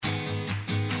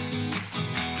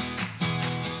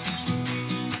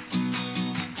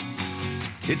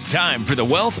It's time for the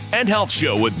Wealth and Health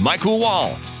Show with Michael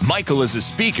Wall. Michael is a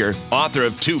speaker, author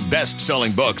of 2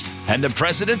 best-selling books, and the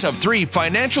president of 3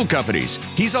 financial companies.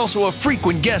 He's also a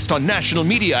frequent guest on national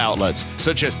media outlets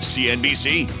such as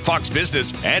CNBC, Fox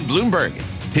Business, and Bloomberg.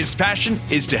 His passion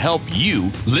is to help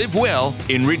you live well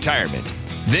in retirement.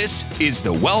 This is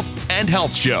the Wealth and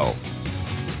Health Show.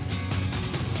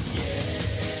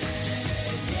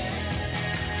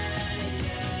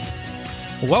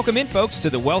 Welcome in, folks, to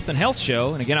the Wealth and Health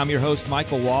Show. And again, I'm your host,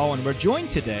 Michael Wall, and we're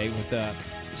joined today with a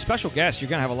special guest.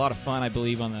 You're going to have a lot of fun, I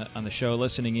believe, on the show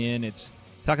listening in. It's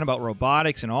talking about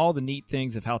robotics and all the neat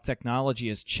things of how technology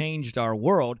has changed our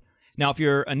world. Now, if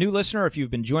you're a new listener, if you've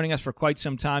been joining us for quite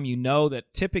some time, you know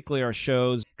that typically our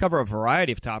shows cover a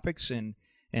variety of topics, and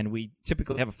we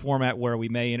typically have a format where we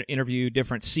may interview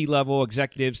different C-level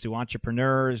executives to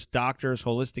entrepreneurs, doctors,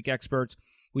 holistic experts.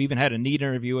 We even had a neat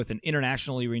interview with an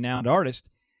internationally renowned artist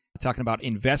talking about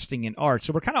investing in art.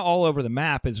 So we're kind of all over the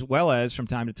map, as well as from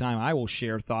time to time I will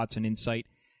share thoughts and insight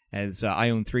as I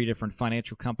own 3 different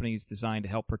financial companies designed to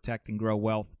help protect and grow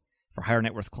wealth for higher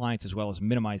net worth clients as well as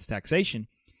minimize taxation.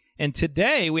 And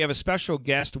today we have a special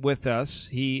guest with us.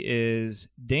 He is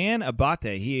Dan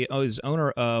Abbate. He is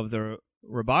owner of the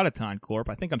Abbate Corp.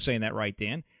 I think I'm saying that right,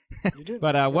 Dan. You did.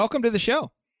 But welcome to the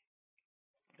show.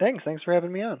 Thanks for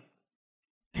having me on.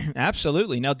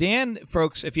 Absolutely. Now, Dan,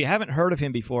 folks, if you haven't heard of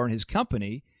him before and his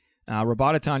company,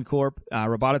 Abbate Corp,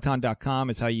 Abbate.com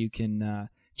is how you can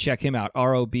check him out,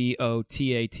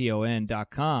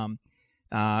 ROBOTATON.com.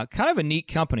 Kind of a neat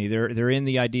company. They're in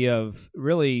the idea of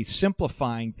really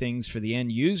simplifying things for the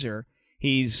end user.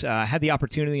 He's had the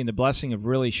opportunity and the blessing of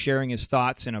really sharing his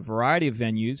thoughts in a variety of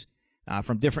venues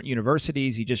from different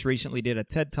universities. He just recently did a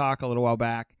TED Talk a little while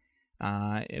back.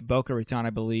 Boca Raton, I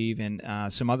believe, and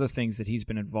some other things that he's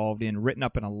been involved in, written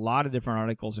up in a lot of different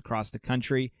articles across the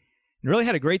country, and really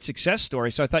had a great success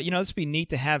story. So I thought, this would be neat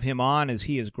to have him on as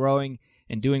he is growing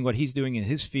and doing what he's doing in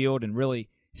his field and really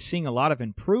seeing a lot of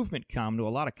improvement come to a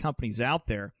lot of companies out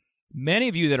there. Many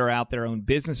of you that are out there own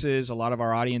businesses. A lot of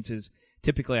our audience is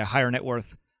typically a higher net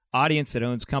worth audience that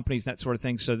owns companies, that sort of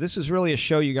thing. So this is really a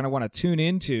show you're going to want to tune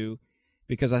into,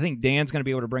 because I think Dan's going to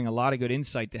be able to bring a lot of good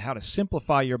insight to how to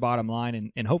simplify your bottom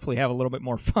line and hopefully have a little bit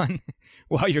more fun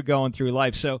while you're going through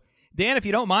life. So, Dan, if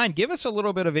you don't mind, give us a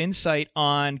little bit of insight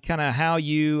on kind of how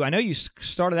I know you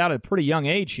started out at a pretty young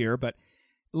age here, but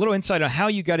a little insight on how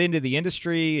you got into the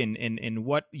industry and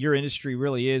what your industry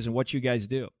really is and what you guys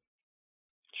do.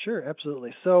 Sure,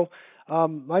 absolutely. So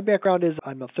my background is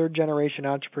I'm a 3rd-generation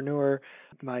entrepreneur.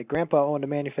 My grandpa owned a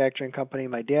manufacturing company.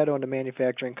 My dad owned a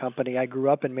manufacturing company. I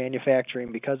grew up in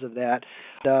manufacturing because of that.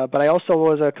 But I also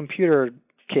was a computer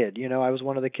kid. I was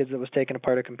one of the kids that was taking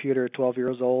apart a computer at 12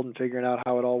 years old and figuring out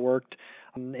how it all worked.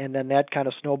 And then that kind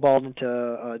of snowballed into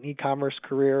an e-commerce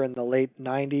career in the late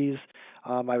 90s.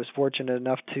 I was fortunate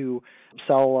enough to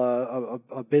sell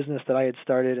a business that I had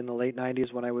started in the late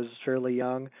 90s when I was fairly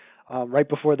young. Right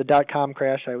before the dot-com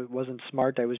crash. I wasn't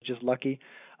smart. I was just lucky.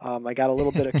 I got a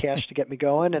little bit of cash to get me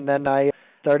going, and then I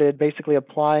started basically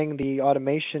applying the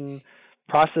automation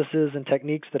processes and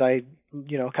techniques that I,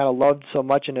 kind of loved so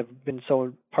much and have been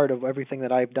so part of everything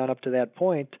that I've done up to that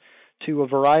point to a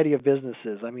variety of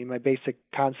businesses. I mean, my basic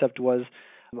concept was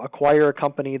acquire a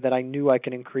company that I knew I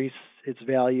can increase its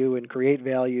value and create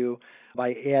value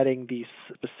by adding these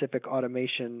specific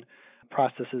automation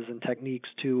processes and techniques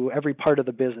to every part of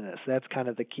the business. That's kind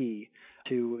of the key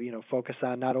to, focus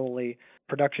on not only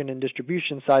production and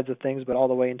distribution sides of things, but all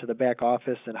the way into the back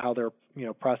office and how they're,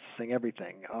 processing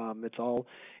everything. It's all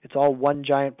one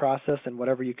giant process, and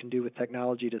whatever you can do with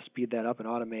technology to speed that up and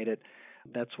automate it,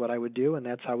 that's what I would do, and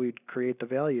that's how we'd create the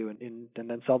value and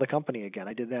then sell the company again.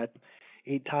 I did that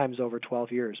 8 times over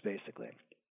 12 years, basically.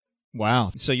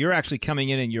 Wow. So you're actually coming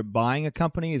in and you're buying a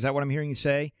company? Is that what I'm hearing you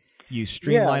say? You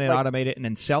streamline it, automate it, and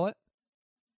then sell it?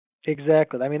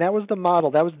 Exactly. I mean, that was the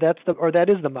model. That is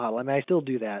the model. I mean, I still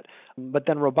do that. But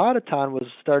then Abbate was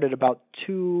started about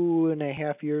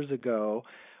 2.5 years ago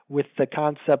with the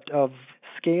concept of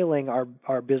scaling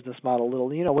our business model a little.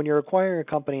 When you're acquiring a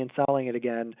company and selling it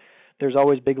again, there's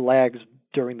always big lags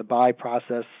during the buy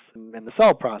process and the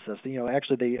sell process.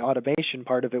 Actually, the automation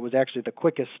part of it was actually the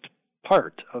quickest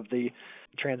part of the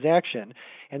transaction.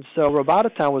 And so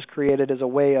Abbate was created as a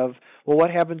way of, well,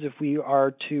 what happens if we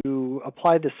are to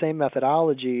apply the same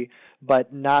methodology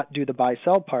but not do the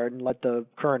buy-sell part and let the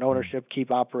current ownership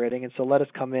keep operating? And so let us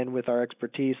come in with our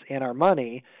expertise and our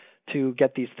money to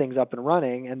get these things up and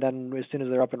running, and then as soon as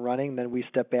they're up and running, then we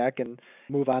step back and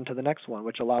move on to the next one,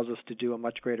 which allows us to do a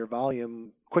much greater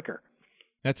volume quicker.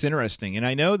 That's interesting. And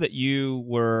I know that you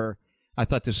were I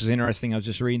thought this was interesting. I was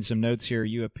just reading some notes here.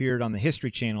 You appeared on the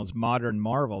History Channel's Modern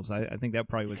Marvels. I think that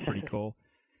probably was pretty cool.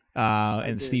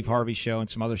 And Steve Harvey's show and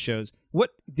some other shows.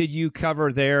 What did you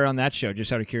cover there on that show,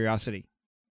 just out of curiosity?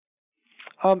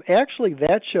 Actually,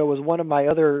 that show was one of my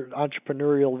other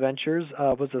entrepreneurial ventures.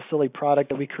 Was a silly product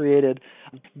that we created.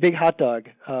 Big Hot Dog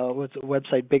was a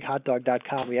website,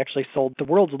 bighotdog.com. We actually sold the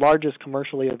world's largest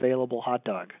commercially available hot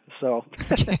dog. So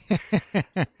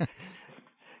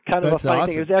kind of That's a funny awesome.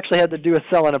 thing. It was actually had to do with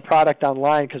selling a product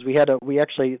online because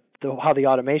how the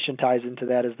automation ties into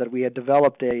that is that we had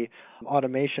developed a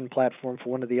automation platform for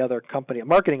one of the other a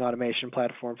marketing automation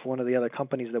platform for one of the other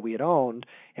companies that we had owned.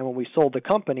 And when we sold the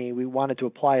company, we wanted to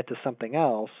apply it to something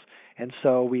else. And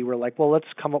so we were like, well, let's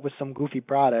come up with some goofy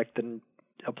product and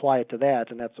apply it to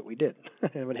that. And that's what we did.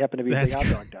 And it happened to be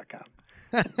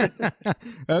bighotdog.com.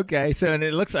 Okay. So, and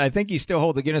I think you still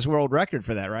hold the Guinness World Record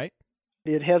for that, right?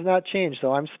 It has not changed,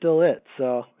 so I'm still it.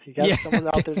 So you got someone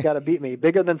out there's got to beat me.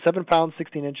 Bigger than 7 pounds,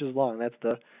 16 inches long. That's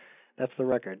the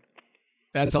record.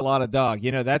 That's a lot of dog.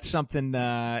 That's something.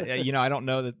 I don't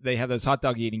know that they have those hot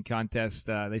dog eating contests.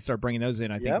 They start bringing those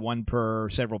in. I think one per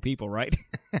several people, right?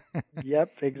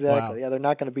 Yep, exactly. Wow. Yeah, they're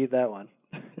not going to beat that one.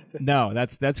 No,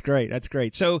 that's great. That's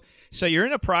great. So you're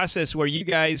in a process where you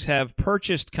guys have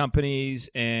purchased companies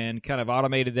and kind of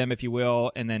automated them, if you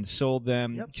will, and then sold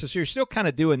them. Yep. So you're still kind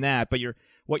of doing that, but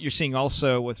what you're seeing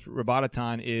also with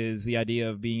Robotaton is the idea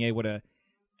of being able to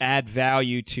add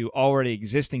value to already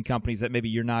existing companies that maybe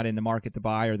you're not in the market to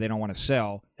buy or they don't want to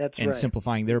sell. That's and right.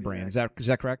 Simplifying their brand. Is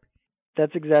that correct?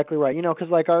 That's exactly right. Because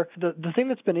like the thing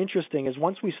that's been interesting is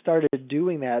once we started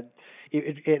doing that,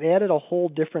 it added a whole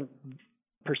different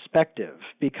perspective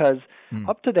because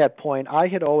up to that point, I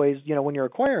had always, when you're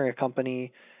acquiring a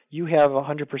company, you have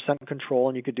 100% control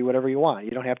and you could do whatever you want.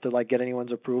 You don't have to get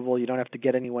anyone's approval. You don't have to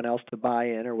get anyone else to buy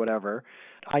in or whatever.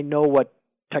 I know what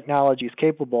technology is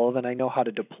capable of and I know how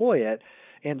to deploy it.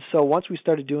 And so once we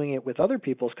started doing it with other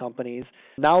people's companies,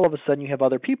 now all of a sudden you have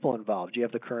other people involved. You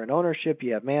have the current ownership,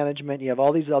 you have management, you have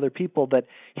all these other people that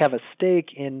have a stake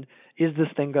in, is this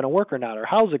thing going to work or not, or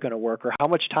how's it going to work, or how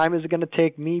much time is it going to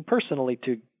take me personally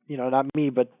to, not me,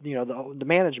 but, the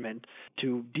management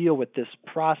to deal with this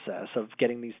process of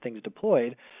getting these things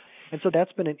deployed. And so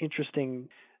that's been an interesting,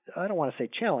 I don't want to say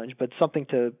challenge, but something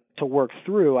to work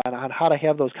through on how to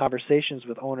have those conversations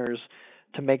with owners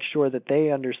to make sure that they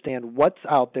understand what's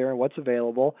out there and what's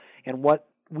available and what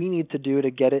we need to do to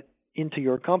get it into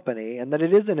your company, and that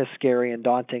it isn't as scary and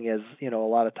daunting as, a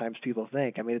lot of times people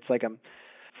think. I mean, it's like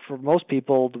for most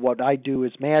people, what I do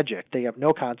is magic. They have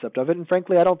no concept of it, and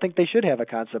frankly, I don't think they should have a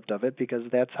concept of it because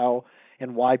that's how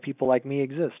and why people like me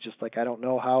exist. Just like I don't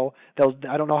know how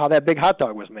that big hot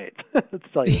dog was made. Let's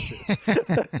tell you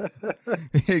the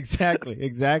truth.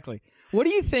 Exactly. What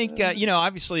do you think?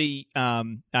 Obviously,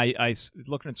 I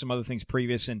looking at some other things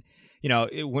previous, and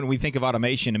when we think of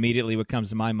automation, immediately what comes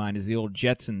to my mind is the old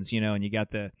Jetsons. And you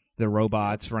got the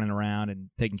robots running around and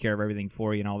taking care of everything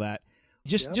for you and all that.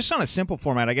 Just on a simple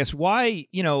format, I guess. Why?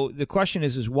 The question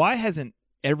is why hasn't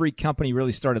every company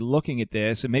really started looking at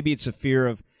this? And maybe it's a fear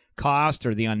of cost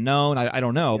or the unknown. I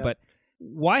don't know, but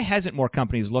why hasn't more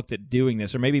companies looked at doing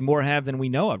this, or maybe more have than we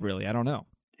know of? Really, I don't know.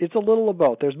 It's a little of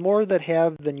both. There's more that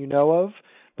have than you know of,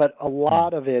 but a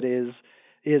lot of it is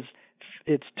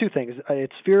it's two things.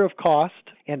 It's fear of cost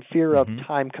and fear of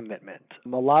time commitment.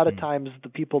 A lot of times the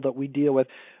people that we deal with,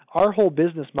 our whole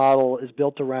business model is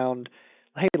built around,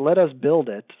 hey, let us build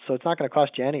it, so it's not going to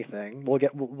cost you anything.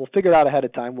 We'll figure it out ahead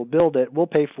of time. We'll build it. We'll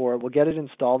pay for it. We'll get it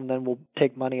installed, and then we'll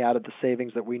take money out of the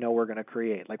savings that we know we're going to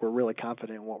create. Like we're really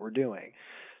confident in what we're doing.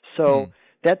 So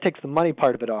that takes the money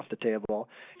part of it off the table.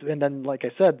 And then, like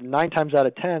I said, 9 times out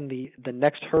of 10, the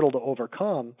next hurdle to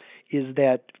overcome is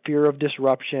that fear of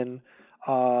disruption.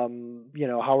 How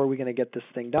are we going to get this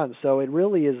thing done? So it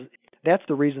really is. That's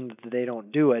the reason that they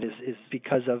don't do it is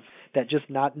because of that, just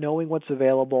not knowing what's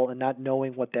available and not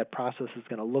knowing what that process is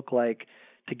going to look like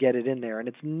to get it in there. And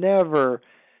it's never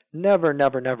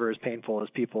as painful as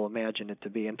people imagine it to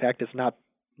be. In fact, it's not.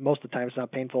 Most of the time, it's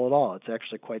not painful at all. It's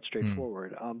actually quite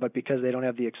straightforward. But because they don't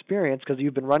have the experience, because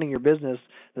you've been running your business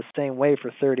the same way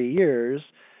for 30 years,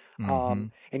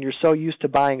 and you're so used to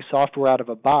buying software out of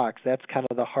a box, that's kind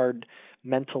of the hard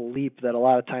mental leap that a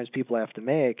lot of times people have to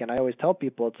make. And I always tell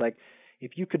people, it's like,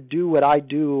 if you could do what I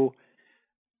do,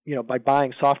 by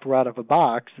buying software out of a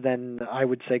box, then I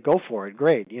would say go for it.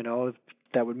 Great.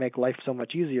 That would make life so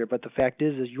much easier. But the fact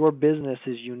is your business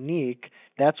is unique.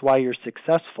 That's why you're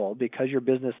successful, because your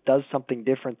business does something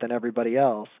different than everybody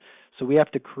else. So we have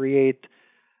to create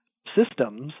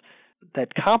systems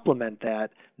that complement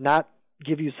that, not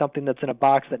give you something that's in a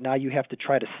box that now you have to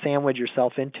try to sandwich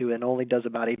yourself into and only does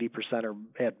about 80% or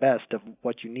at best of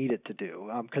what you need it to do.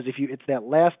 Because it's that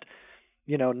last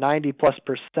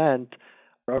 90+%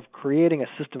 of creating a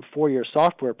system for your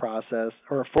software process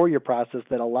or for your process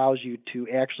that allows you to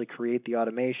actually create the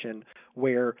automation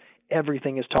where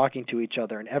everything is talking to each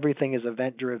other and everything is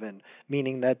event driven,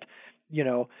 meaning that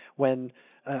when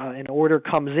an order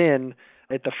comes in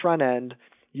at the front end,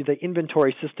 the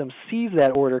inventory system sees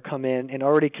that order come in and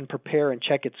already can prepare and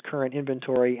check its current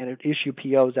inventory and issue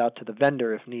POs out to the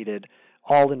vendor if needed,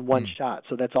 all in one shot.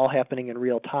 So that's all happening in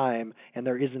real time, and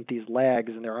there isn't these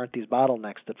lags and there aren't these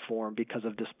bottlenecks that form because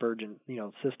of dispergent,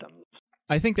 systems.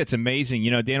 I think that's amazing.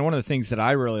 Dan, one of the things that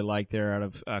I really like there out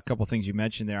of a couple of things you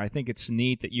mentioned there, I think it's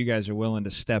neat that you guys are willing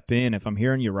to step in, if I'm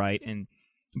hearing you right, and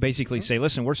basically say,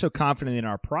 listen, we're so confident in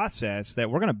our process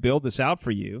that we're going to build this out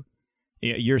for you.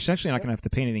 You're essentially not going to have to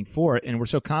pay anything for it, and we're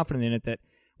so confident in it that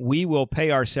we will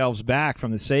pay ourselves back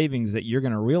from the savings that you're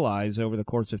going to realize over the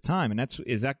course of time. And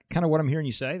is that kind of what I'm hearing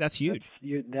you say? That's huge.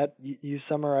 You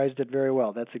summarized it very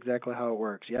well. That's exactly how it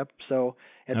works. Yep. So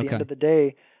at the end of the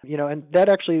day, and that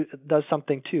actually does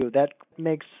something too. That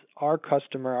makes our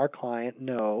customer, our client,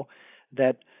 know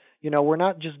that we're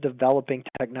not just developing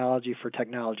technology for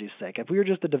technology's sake. If we were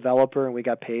just a developer and we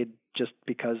got paid just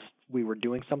because we were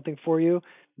doing something for you,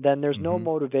 then there's no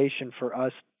motivation for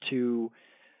us to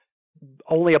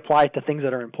only apply it to things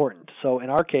that are important. So in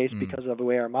our case, because of the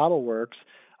way our model works,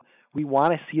 we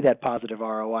want to see that positive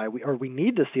ROI, we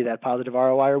need to see that positive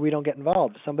ROI, or we don't get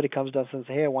involved. If somebody comes to us and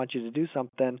says, hey, I want you to do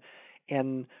something,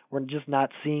 and we're just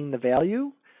not seeing the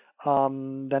value,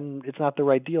 then it's not the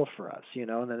right deal for us, and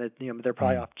then they're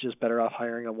probably just better off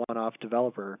hiring a one-off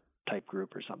developer type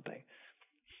group or something.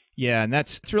 Yeah, and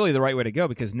that's really the right way to go,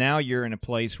 because now you're in a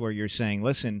place where you're saying,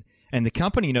 listen, and the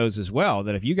company knows as well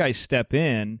that if you guys step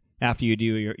in after you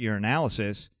do your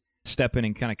analysis, step in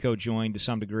and kind of co-join to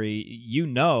some degree,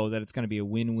 that it's going to be a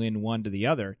win-win one to the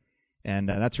other. And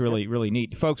that's really, really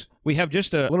neat. Folks, we have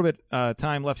just a little bit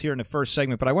time left here in the first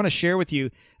segment, but I want to share with you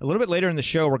a little bit later in the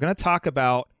show, we're going to talk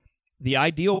about the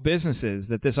ideal businesses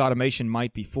that this automation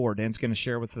might be for. Dan's going to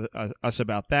share with us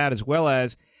about that, as well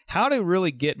as how to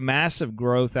really get massive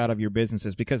growth out of your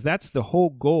businesses, because that's the whole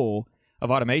goal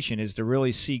of automation, is to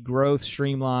really see growth,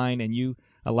 streamline, and you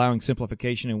allowing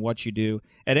simplification in what you do.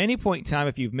 At any point in time,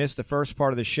 if you've missed the first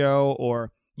part of the show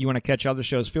or you want to catch other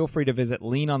shows, feel free to visit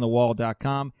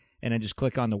leanonthewall.com and then just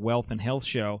click on the Wealth and Health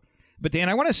Show. But Dan,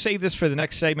 I want to save this for the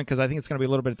next segment because I think it's going to be a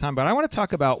little bit of time, but I want to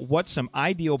talk about what some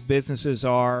ideal businesses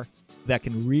are that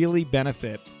can really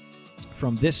benefit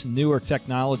from this newer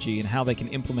technology and how they can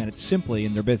implement it simply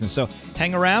in their business. So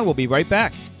hang around. We'll be right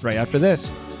back right after this.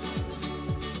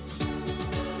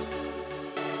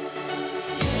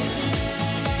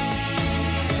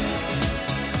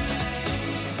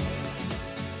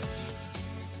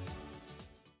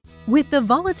 With the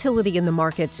volatility in the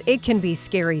markets, it can be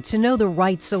scary to know the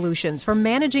right solutions for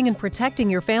managing and protecting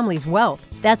your family's wealth.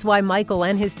 That's why Michael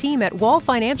and his team at Wall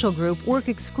Financial Group work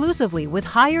exclusively with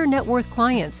higher net worth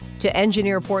clients to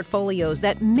engineer portfolios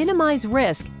that minimize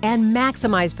risk and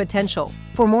maximize potential.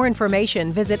 For more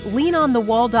information, visit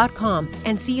leanonthewall.com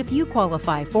and see if you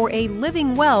qualify for a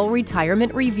Living Well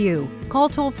retirement review. Call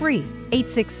toll-free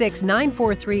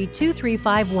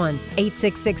 866-943-2351,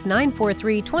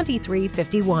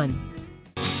 866-943-2351.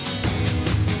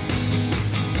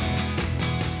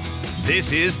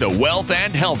 This is the Wealth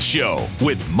and Health Show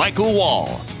with Michael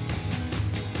Wall.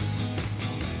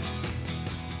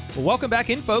 Well, welcome back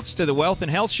in, folks, to the Wealth and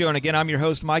Health Show. And again, I'm your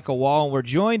host, Michael Wall, and we're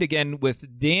joined again with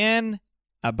Dan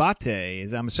Abbate.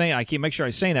 As I'm saying, I can't make sure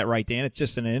I'm saying that right, Dan. It's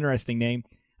just an interesting name.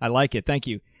 I like it. Thank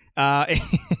you. And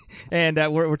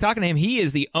we're talking to him. He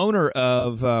is the owner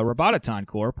of Robotaton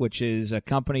Corp., which is a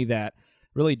company that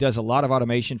really does a lot of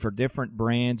automation for different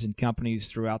brands and companies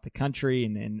throughout the country,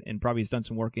 and probably has done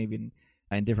some work even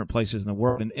in different places in the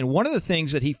world. And one of the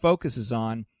things that he focuses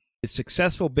on is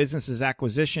successful businesses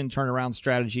acquisition, turnaround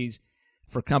strategies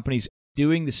for companies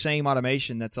doing the same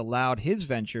automation that's allowed his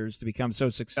ventures to become so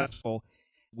successful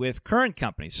with current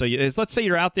companies. So let's say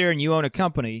you're out there and you own a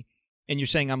company and you're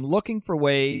saying, I'm looking for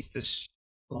ways to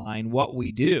streamline what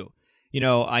we do.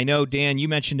 I know, Dan, you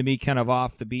mentioned to me kind of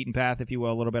off the beaten path, if you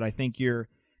will, a little bit. I think your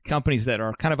companies that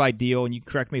are kind of ideal, and you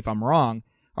correct me if I'm wrong,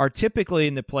 are typically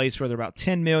in the place where they're about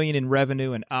 $10 million in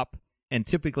revenue and up, and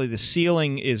typically the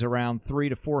ceiling is around $300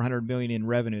 to $400 million in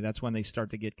revenue. That's when they start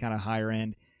to get kind of higher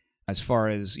end as far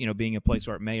as, being a place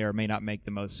where it may or may not make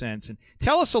the most sense. And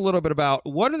tell us a little bit about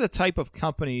what are the type of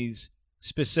companies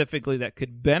specifically that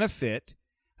could benefit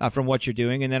from what you're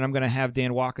doing, and then I'm going to have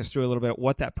Dan walk us through a little bit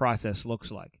what that process looks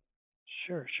like.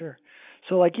 Sure.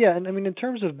 So and I mean, in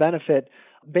terms of benefit,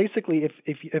 basically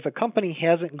if a company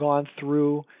hasn't gone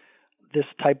through this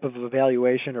type of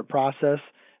evaluation or process,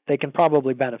 they can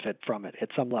probably benefit from it at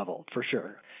some level, for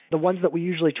sure. The ones that we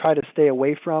usually try to stay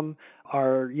away from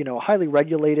are, highly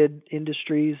regulated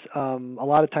industries. A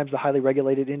lot of times the highly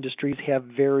regulated industries have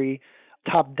very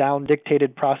top-down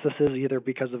dictated processes, either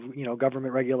because of,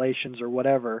 government regulations or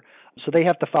whatever. So they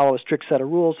have to follow a strict set of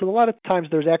rules. So a lot of times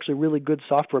there's actually really good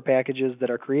software packages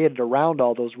that are created around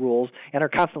all those rules and are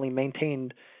constantly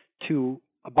maintained to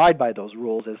abide by those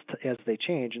rules as they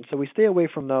change. And so we stay away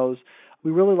from those.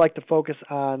 We really like to focus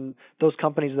on those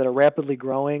companies that are rapidly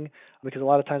growing, because a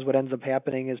lot of times what ends up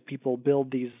happening is people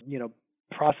build these,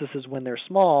 processes when they're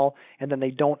small, and then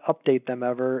they don't update them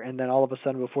ever, and then all of a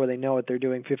sudden, before they know it, they're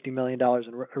doing $50 million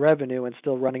in revenue and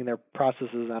still running their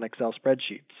processes on Excel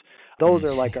spreadsheets. Those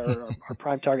are like our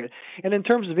prime target. And in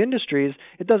terms of industries,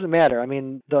 it doesn't matter. I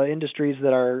mean, the industries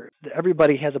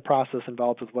everybody has a process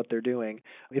involved with what they're doing.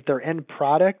 If their end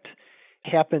product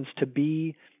happens to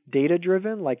be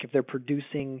data-driven, like if they're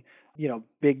producing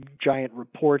big giant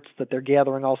reports that they're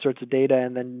gathering all sorts of data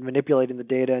and then manipulating the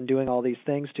data and doing all these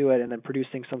things to it and then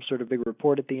producing some sort of big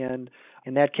report at the end.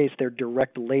 In that case, their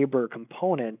direct labor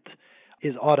component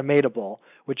is automatable,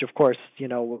 which of course,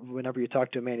 whenever you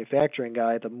talk to a manufacturing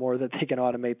guy, the more that they can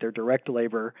automate their direct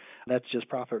labor, that's just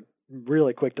profit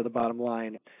really quick to the bottom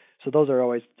line. So those are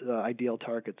always ideal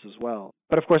targets as well.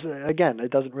 But of course, again,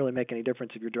 it doesn't really make any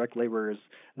difference if your direct labor is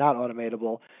not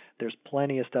automatable. There's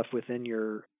plenty of stuff within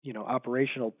your,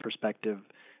 operational perspective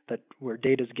where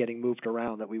data is getting moved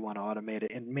around that we want to automate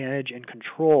it and manage and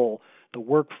control the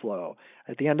workflow.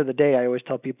 At the end of the day, I always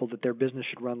tell people that their business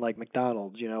should run like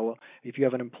McDonald's. If you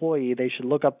have an employee, they should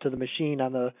look up to the machine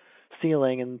on the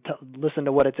ceiling and listen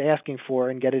to what it's asking for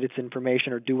and get it its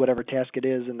information or do whatever task it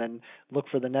is and then look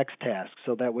for the next task.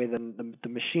 So that way then the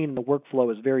machine, the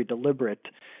workflow is very deliberate,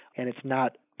 and it's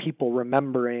not people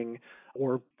remembering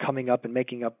or coming up and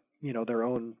making up, their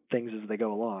own things as they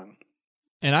go along.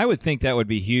 And I would think that would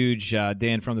be huge,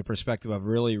 Dan, from the perspective of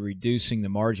really reducing the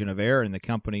margin of error in the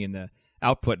company and the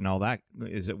output and all that.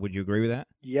 Would you agree with that?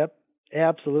 Yep,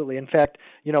 absolutely. In fact,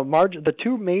 the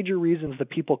two major reasons that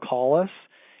people call us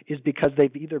is because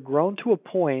they've either grown to a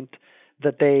point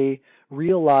that they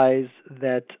realize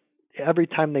that every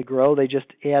time they grow, they just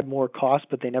add more cost,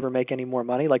 but they never make any more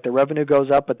money. Like their revenue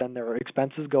goes up, but then their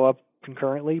expenses go up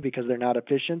concurrently because they're not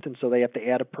efficient, and so they have to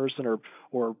add a person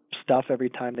or stuff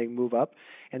every time they move up.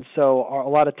 And so a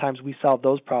lot of times we solve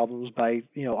those problems by,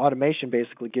 automation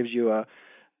basically gives you a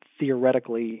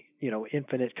theoretically,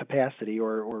 infinite capacity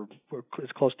or as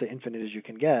close to infinite as you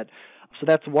can get. So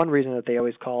that's one reason that they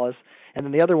always call us. And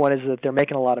then the other one is that they're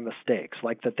making a lot of mistakes,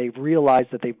 like that they've realized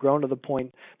that they've grown to the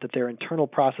point that their internal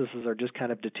processes are just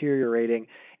kind of deteriorating,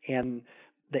 and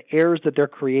the errors that they're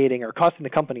creating are costing the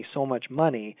company so much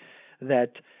money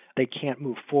that they can't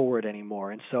move forward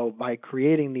anymore. And so by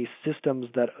creating these systems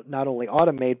that not only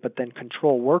automate but then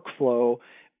control workflow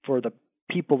for the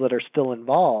people that are still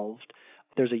involved,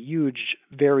 there's a huge,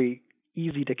 very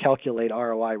easy to calculate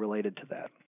ROI related to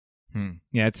that.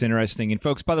 Yeah, it's interesting. And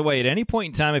folks, by the way, at any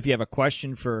point in time, if you have a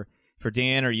question for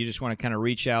Dan or you just want to kind of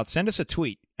reach out, send us a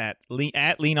tweet at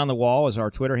Lean on the Wall is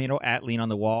our Twitter handle, at Lean on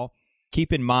the Wall.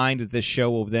 Keep in mind that this show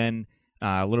will then,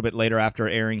 a little bit later after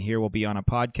airing here, will be on a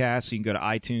podcast. So you can go to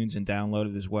iTunes and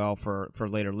download it as well for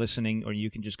later listening, or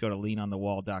you can just go to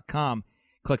leanonthewall.com,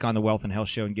 click on the Wealth and Health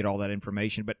Show and get all that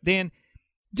information. But Dan,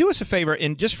 do us a favor,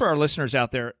 and just for our listeners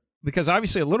out there, because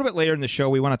obviously a little bit later in the show,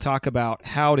 we want to talk about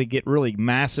how to get really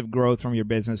massive growth from your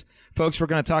business. Folks, we're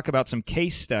going to talk about some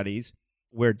case studies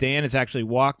where Dan has actually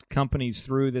walked companies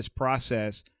through this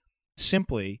process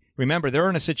simply. Remember, they're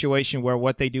in a situation where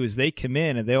what they do is they come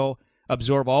in and they'll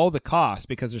absorb all the costs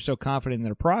because they're so confident in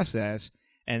their process,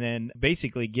 and then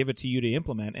basically give it to you to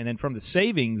implement. And then from the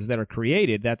savings that are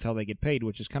created, that's how they get paid,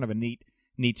 which is kind of a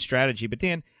neat strategy. But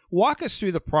Dan, walk us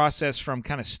through the process from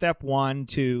kind of step one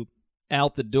to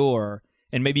out the door,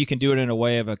 and maybe you can do it in a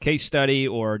way of a case study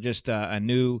or just a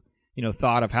new,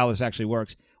 thought of how this actually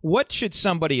works. What should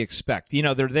somebody expect?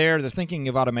 They're there, they're thinking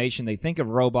of automation, they think of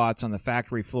robots on the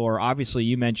factory floor. Obviously,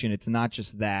 you mentioned it's not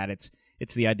just that,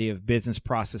 it's the idea of business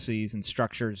processes and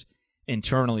structures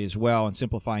internally as well and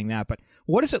simplifying that. But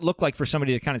what does it look like for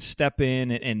somebody to kind of step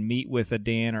in and meet with a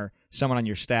Dan or someone on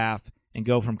your staff and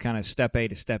go from kind of step A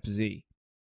to step Z?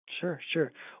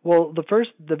 Sure. Well,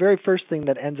 the very first thing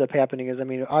that ends up happening is,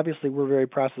 obviously we're very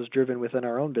process driven within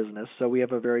our own business, so we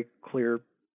have a very clear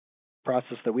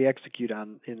process that we execute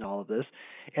on in all of this.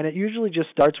 And it usually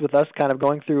just starts with us kind of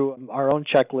going through our own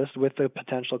checklist with a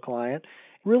potential client.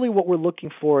 Really what we're looking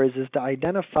for is to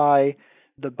identify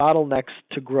the bottlenecks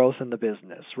to growth in the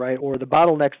business, right? Or the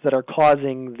bottlenecks that are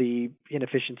causing the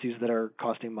inefficiencies that are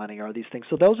costing money, are these things.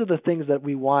 So those are the things that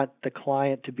we want the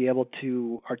client to be able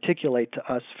to articulate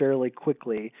to us fairly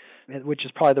quickly, which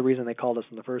is probably the reason they called us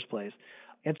in the first place.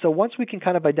 And so once we can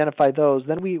kind of identify those,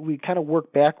 then we kind of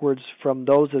work backwards from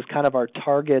those as kind of our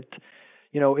target.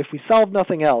 If we solve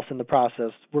nothing else in the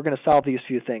process, we're going to solve these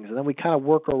few things. And then we kind of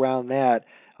work around that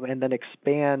and then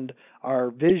expand our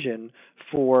vision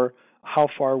for how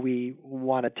far we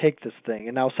want to take this thing.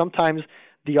 And now sometimes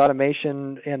the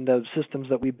automation and the systems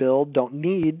that we build don't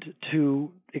need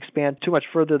to expand too much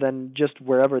further than just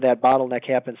wherever that bottleneck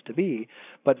happens to be.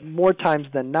 But more times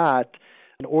than not,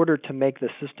 in order to make the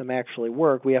system actually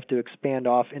work, we have to expand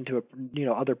off into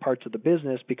other parts of the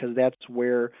business, because that's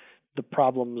where the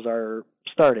problems are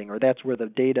starting, or that's where the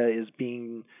data is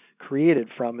being created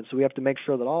from. And so we have to make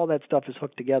sure that all that stuff is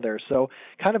hooked together. So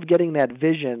kind of getting that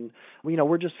vision,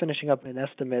 we're just finishing up an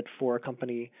estimate for a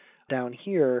company down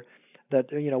here that,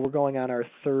 we're going on our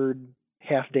third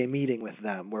half-day meeting with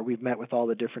them, where we've met with all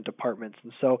the different departments.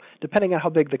 And so depending on how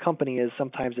big the company is,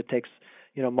 sometimes it takes,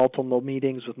 multiple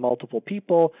meetings with multiple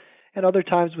people, and other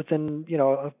times within,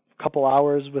 a couple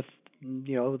hours with,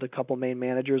 the couple main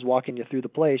managers walking you through the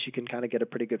place, you can kind of get a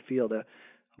pretty good feel to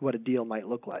what a deal might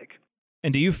look like.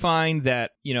 And do you find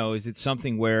that, is it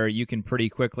something where you can pretty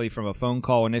quickly from a phone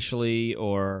call initially,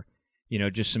 or,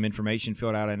 just some information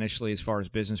filled out initially as far as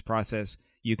business process,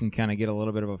 you can kind of get a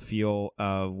little bit of a feel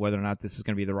of whether or not this is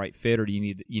going to be the right fit, or do you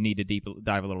need to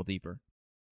dive a little deeper?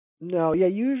 No, yeah,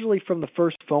 usually from the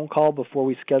first phone call before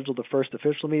we schedule the first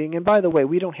official meeting. And by the way,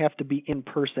 we don't have to be in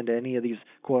person to any of these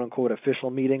quote-unquote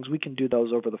official meetings. We can do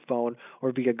those over the phone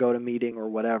or via GoToMeeting or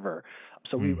whatever.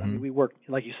 So we work,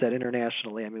 like you said,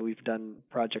 internationally. I mean, we've done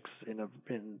projects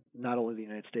in not only the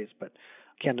United States, but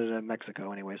Canada and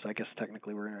Mexico anyway, so I guess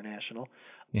technically we're international.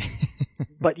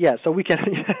 But yeah, so we can,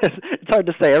 it's hard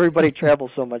to say. Everybody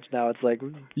travels so much now. It's like,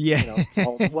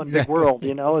 all one big world,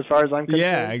 as far as I'm concerned.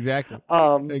 Yeah, exactly.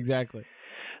 Exactly.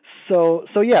 So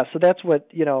that's what,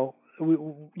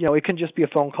 it can just be a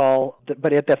phone call,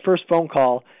 but at that first phone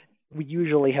call, we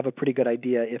usually have a pretty good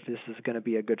idea if this is going to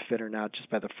be a good fit or not, just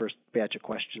by the first batch of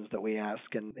questions that we ask.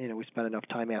 And, we spend enough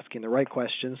time asking the right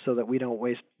questions so that we don't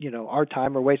waste, our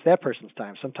time or waste that person's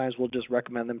time. Sometimes we'll just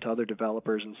recommend them to other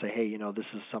developers and say, hey, this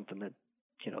is something that,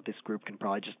 this group can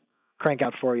probably just crank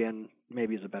out for you and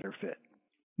maybe is a better fit.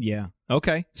 Yeah.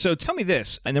 Okay. So tell me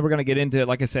this, and then we're going to get into,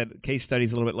 like I said, case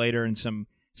studies a little bit later and some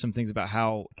things about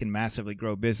how it can massively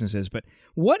grow businesses. But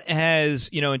what has,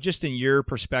 just in your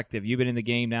perspective, you've been in the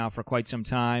game now for quite some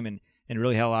time and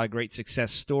really had a lot of great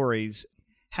success stories.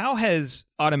 How has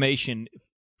automation,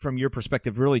 from your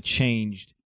perspective, really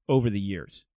changed over the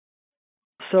years?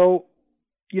 So,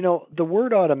 the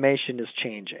word automation is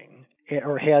changing,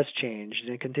 or has changed,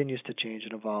 and it continues to change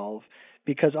and evolve,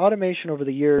 because automation over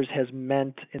the years has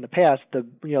meant, in the past, the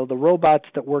robots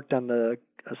that worked on the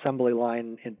assembly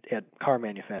line at car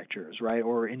manufacturers, right,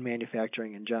 or in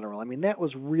manufacturing in general. I mean, that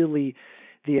was really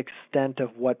the extent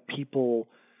of what people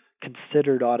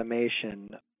considered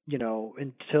automation,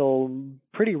 until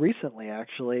pretty recently,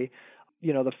 actually.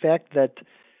 The fact that,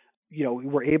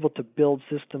 we're able to build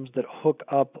systems that hook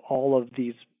up all of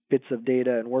these bits of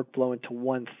data and workflow into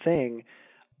one thing.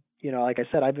 Like I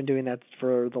said, I've been doing that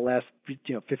for the last,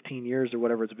 15 years or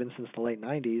whatever it's been since the late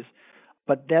 90s.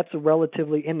 But that's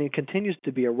and it continues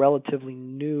to be a relatively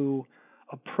new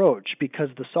approach, because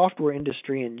the software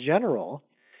industry in general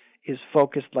is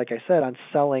focused, like I said, on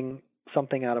selling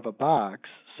something out of a box.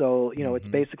 So, it's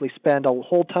basically spend a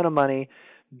whole ton of money,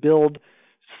 build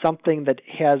something that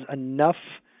has enough,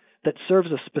 that serves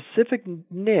a specific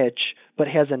niche, but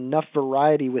has enough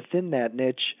variety within that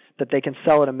niche that they can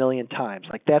sell it a million times.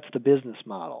 Like, that's the business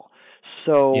model.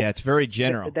 So yeah, it's very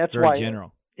general. That's very why,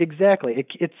 general. Exactly.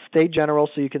 It's stay general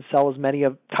so you can sell as many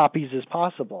copies as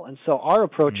possible. And so our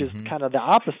approach is kind of the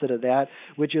opposite of that,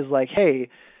 which is like, hey,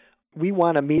 we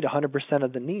want to meet 100%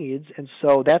 of the needs, and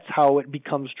so that's how it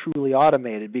becomes truly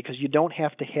automated, because you don't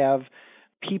have to have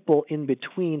people in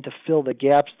between to fill the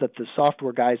gaps that the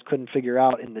software guys couldn't figure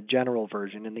out in the general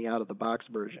version, in the out-of-the-box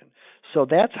version. So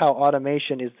that's how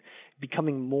automation is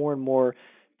becoming more and more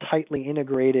tightly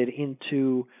integrated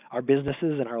into our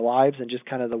businesses and our lives and just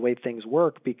kind of the way things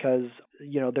work, because,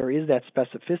 there is that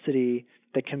specificity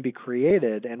that can be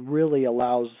created and really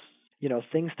allows,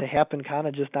 things to happen kind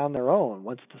of just on their own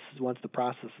once the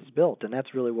process is built. And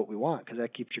that's really what we want, because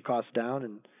that keeps your costs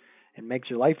down and makes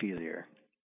your life easier.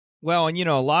 Well, and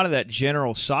a lot of that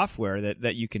general software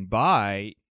that you can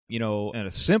buy, in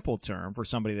a simple term for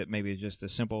somebody that maybe is just a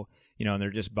simple, and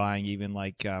they're just buying even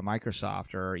like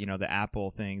Microsoft or, the Apple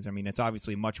things. I mean, it's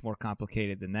obviously much more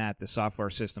complicated than that, the software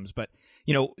systems. But,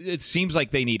 it seems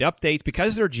like they need updates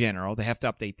because they're general. They have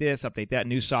to update this, update that.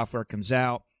 New software comes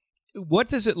out. What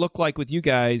does it look like with you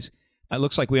guys? It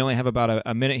looks like we only have about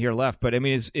a minute here left. But, I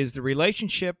mean, is the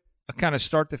relationship a kind of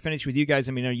start to finish with you guys?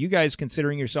 I mean, are you guys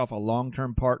considering yourself a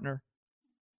long-term partner?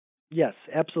 Yes,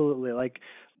 absolutely. Like,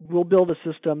 we'll build a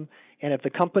system, and if the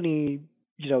company,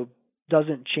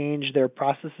 doesn't change their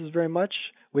processes very much,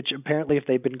 which apparently if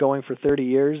they've been going for 30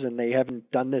 years and they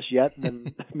haven't done this yet,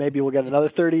 then maybe we'll get another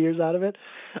 30 years out of it.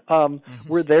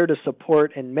 We're there to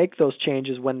support and make those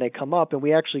changes when they come up, and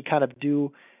we actually kind of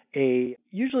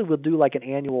usually we'll do like an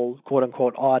annual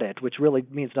quote-unquote audit, which really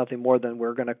means nothing more than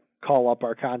we're going to call up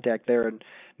our contact there and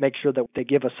make sure that they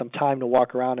give us some time to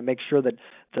walk around and make sure that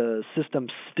the system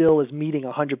still is meeting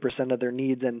 100% of their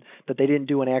needs and that they didn't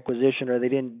do an acquisition or they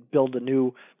didn't build a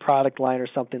new product line or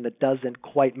something that doesn't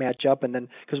quite match up. And then,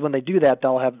 because when they do that,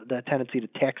 they'll have the tendency to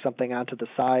tack something onto the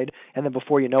side. And then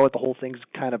before you know it, the whole thing's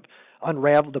kind of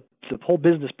unraveled. The whole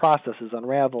business process is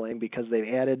unraveling because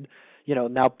they've added,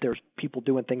 now there's people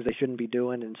doing things they shouldn't be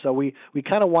doing. And so we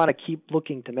kind of want to keep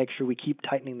looking to make sure we keep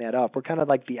tightening that up. We're kind of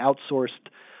like the outsourced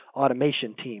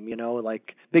automation team,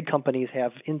 like big companies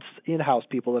have in-house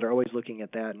people that are always looking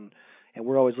at that. And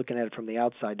we're always looking at it from the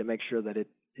outside to make sure that it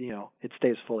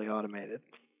stays fully automated.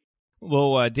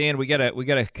 Well, Dan, we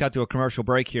gotta cut to a commercial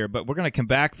break here, but we're going to come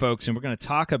back, folks, and we're going to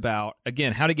talk about,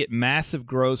 again, how to get massive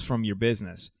growth from your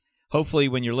business. Hopefully,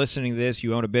 when you're listening to this,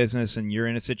 you own a business and you're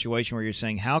in a situation where you're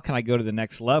saying, how can I go to the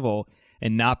next level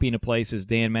and not be in a place, as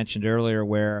Dan mentioned earlier,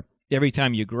 where every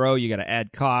time you grow, you got to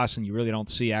add costs and you really don't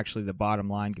see actually the bottom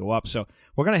line go up. So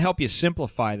we're going to help you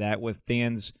simplify that with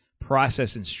Dan's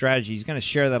process and strategy. He's going to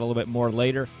share that a little bit more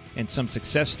later and some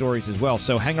success stories as well.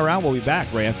 So hang around. We'll be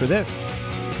back right after this.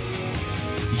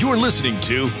 You're listening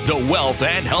to The Wealth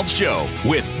and Health Show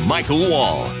with Michael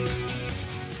Wall.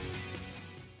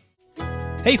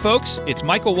 Hey folks, it's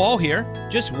Michael Wall here.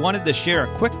 Just wanted to share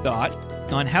a quick thought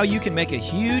on how you can make a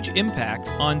huge impact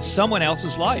on someone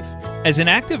else's life. As an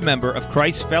active member of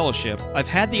Christ Fellowship, I've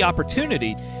had the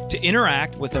opportunity to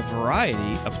interact with a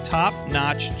variety of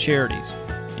top-notch charities.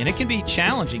 And it can be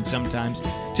challenging sometimes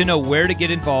to know where to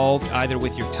get involved, either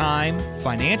with your time,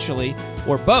 financially,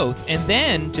 or both, and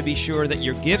then to be sure that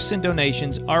your gifts and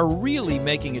donations are really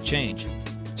making a change.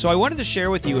 So I wanted to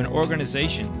share with you an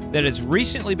organization that has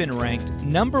recently been ranked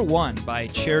 #1 by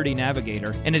Charity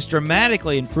Navigator and is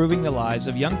dramatically improving the lives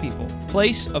of young people.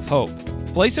 Place of Hope.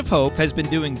 Place of Hope has been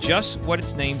doing just what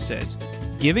its name says,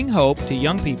 giving hope to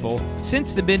young people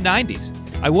since the mid-90s.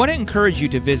 I want to encourage you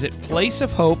to visit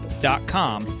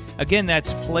placeofhope.com. Again,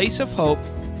 that's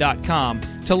placeofhope.com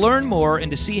to learn more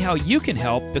and to see how you can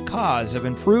help the cause of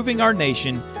improving our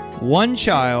nation one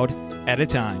child at a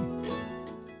time.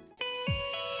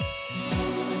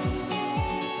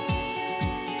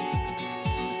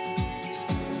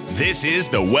 This is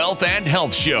the Wealth and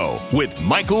Health Show with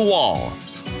Michael Wall.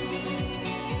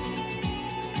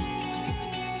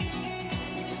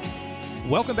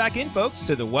 Welcome back in, folks,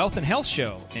 to the Wealth and Health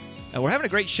Show. We're having a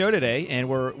great show today, and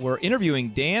we're interviewing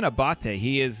Dan Abbate.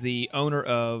 He is the owner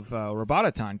of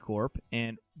Robotaton Corp.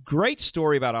 And great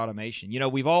story about automation.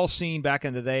 We've all seen back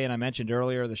in the day, and I mentioned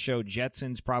earlier, the show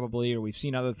Jetsons probably, or we've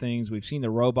seen other things. We've seen the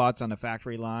robots on the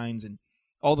factory lines and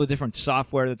all the different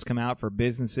software that's come out for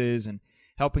businesses and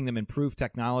helping them improve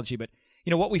technology. But,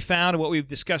 what we found and what we've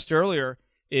discussed earlier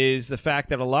is the fact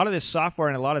that a lot of this software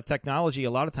and a lot of technology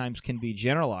a lot of times can be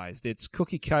generalized. It's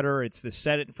cookie cutter. It's the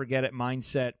set it and forget it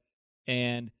mindset.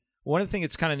 And one of the things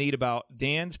that's kind of neat about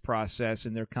Dan's process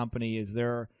and their company is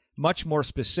they're much more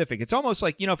specific. It's almost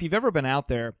like, if you've ever been out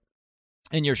there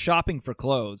and you're shopping for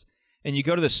clothes and you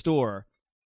go to the store,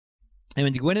 and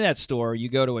when you go into that store, you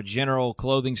go to a general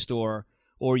clothing store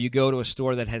or you go to a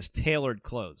store that has tailored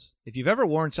clothes. If you've ever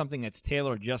worn something that's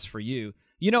tailored just for you,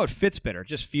 it fits better. It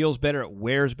just feels better. It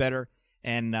wears better.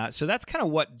 And so that's kind of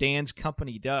what Dan's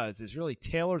company does, is really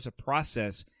tailors a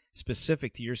process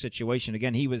specific to your situation.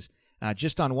 Again, he was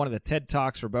just on one of the TED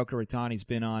Talks for Boca Raton. He's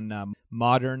been on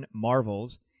Modern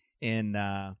Marvels in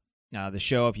the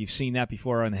show, if you've seen that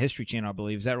before on the History Channel, I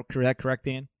believe. Is that correct,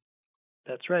 Dan?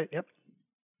 That's right, yep.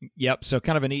 Yep, so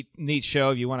kind of a neat show.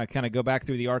 If you want to kind of go back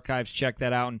through the archives, check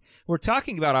that out. And we're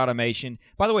talking about automation.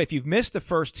 By the way, if you've missed the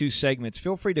first two segments,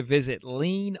 feel free to visit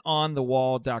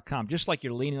leanonthewall.com, just like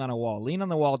you're leaning on a wall.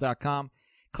 Leanonthewall.com,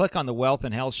 click on the Wealth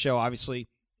and Health Show. Obviously,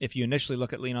 if you initially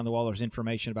look at Lean on the Wall, there's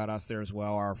information about us there as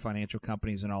well, our financial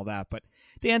companies and all that. But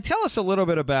Dan, tell us a little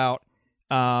bit about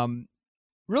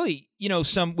really,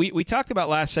 we talked about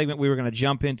last segment we were going to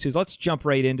jump into. Let's jump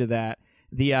right into that.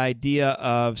 The idea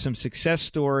of some success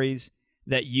stories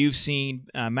that you've seen,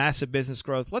 massive business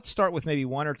growth. Let's start with maybe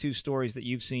one or two stories that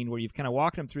you've seen where you've kind of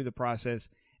walked them through the process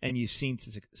and you've seen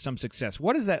some success.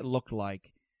 What does that look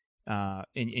like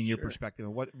in your perspective,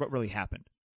 and what really happened?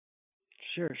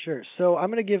 Sure. So I'm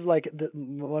going to give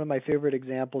one of my favorite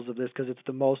examples of this because it's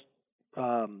the most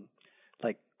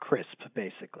crisp,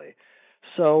 basically.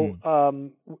 So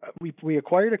we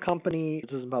acquired a company.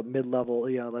 This was about mid-level,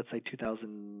 let's say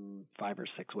 2005 or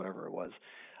 6, whatever it was.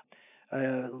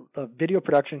 A video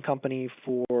production company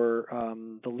for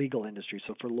the legal industry,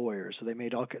 so for lawyers. So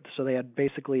they had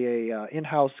basically a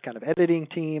in-house kind of editing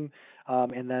team,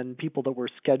 and then people that were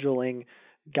scheduling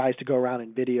guys to go around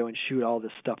and video and shoot all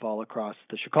this stuff all across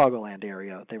the Chicagoland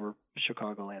area. They were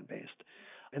Chicagoland based.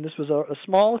 And this was a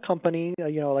small company,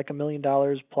 like $1 million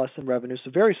plus in revenue,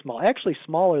 so very small, actually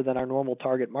smaller than our normal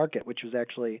target market, which was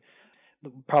actually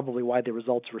probably why the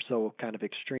results were so kind of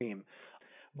extreme.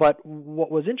 But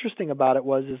what was interesting about it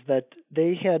is that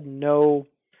they had no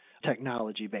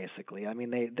technology, basically. I mean,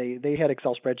 they had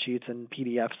Excel spreadsheets and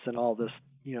PDFs and all this,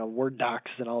 Word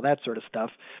docs and all that sort of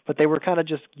stuff, but they were kind of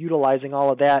just utilizing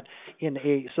all of that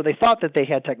so they thought that they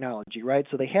had technology, right?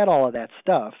 So they had all of that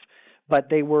stuff, but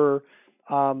they were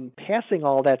passing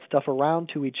all that stuff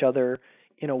around to each other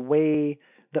in a way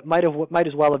that might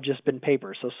as well have just been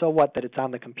paper. So what that it's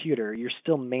on the computer? You're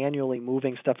still manually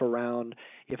moving stuff around.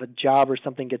 If a job or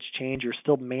something gets changed, you're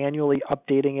still manually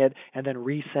updating it and then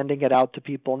resending it out to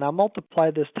people. Now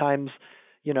multiply this times,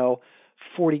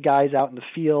 40 guys out in the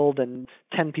field and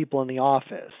 10 people in the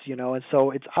office, and so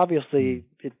it's obviously,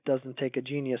 it doesn't take a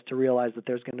genius to realize that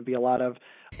there's going to be a lot of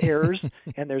errors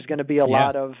and there's going to be a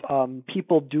lot of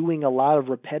people doing a lot of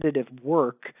repetitive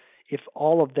work if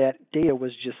all of that data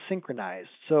was just synchronized.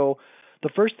 So the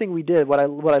first thing we did, what I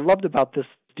loved about this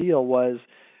deal was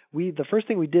the first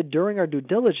thing we did during our due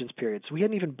diligence period, so we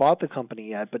hadn't even bought the company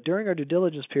yet, but during our due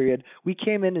diligence period, we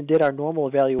came in and did our normal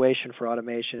evaluation for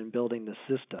automation and building the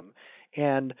system.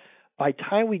 And by the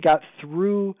time we got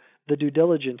through the due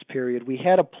diligence period, we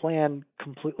had a plan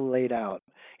completely laid out.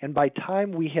 And by the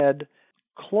time we had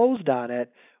closed on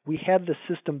it, we had the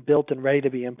system built and ready to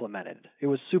be implemented. It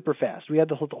was super fast. We had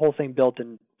the whole thing built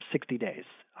in 60 days,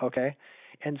 okay?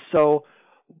 And so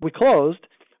we closed,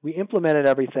 we implemented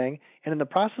everything, and in the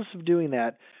process of doing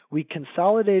that, we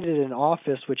consolidated an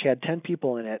office which had 10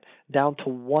 people in it down to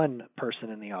one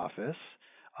person in the office.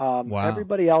 Wow.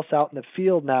 Everybody else out in the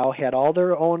field now had all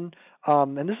their own,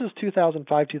 and this is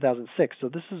 2005, 2006, so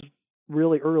this is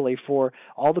really early for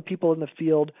all the people in the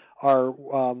field are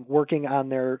working on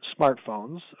their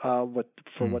smartphones,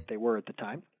 for what they were at the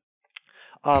time.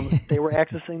 They were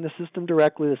accessing the system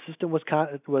directly. The system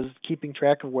was keeping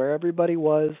track of where everybody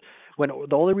was. When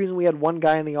the only reason we had one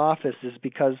guy in the office is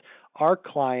because our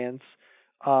clients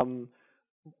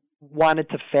wanted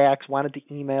to fax, wanted to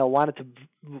email, wanted to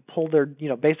pull their,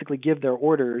 basically give their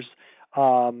orders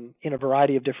in a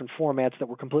variety of different formats that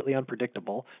were completely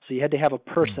unpredictable. So you had to have a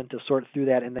person to sort through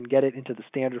that and then get it into the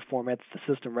standard formats the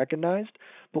system recognized.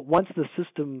 But once the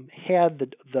system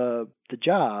had the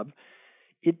job,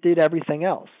 it did everything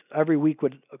else. Every week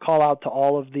would call out to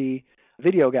all of the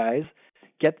video guys,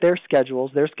 get their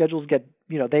schedules. Their schedules get,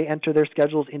 they enter their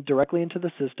schedules directly into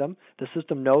the system. The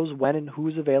system knows when and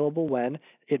who's available when.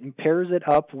 It pairs it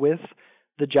up with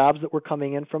the jobs that were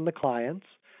coming in from the clients.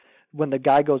 When the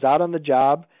guy goes out on the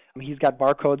job, he's got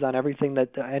barcodes on everything that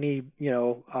any,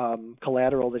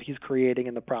 collateral that he's creating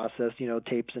in the process,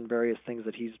 tapes and various things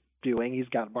that he's doing. He's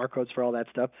got barcodes for all that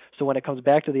stuff. So when it comes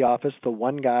back to the office, the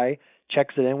one guy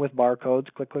checks it in with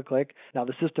barcodes, click, click, click. Now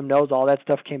the system knows all that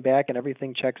stuff came back and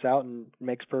everything checks out and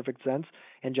makes perfect sense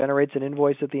and generates an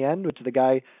invoice at the end, which the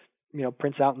guy,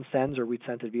 prints out and sends, or we'd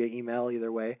sent it via email,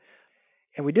 either way.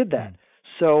 And we did that.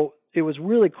 So it was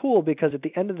really cool because at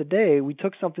the end of the day, we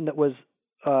took something that was,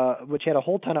 which had a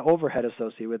whole ton of overhead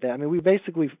associated with that. I mean, we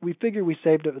figured we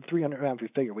saved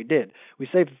we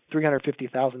saved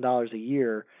 $350,000 a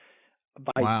year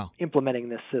by implementing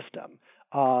this system.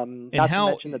 And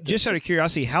just out of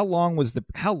curiosity, how long was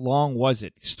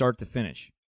it start to finish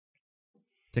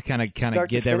to kind of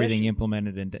get everything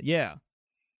implemented into? Yeah.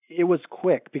 It was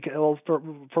quick because, for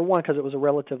one, because it was a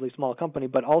relatively small company,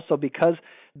 but also because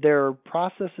their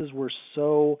processes were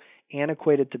so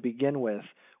antiquated to begin with,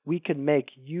 we could make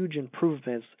huge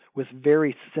improvements with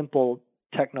very simple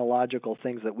technological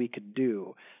things that we could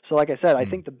do. So like I said, I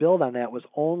think the build on that was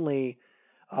only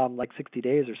 60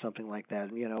 days or something like that.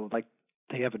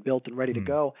 They have it built and ready to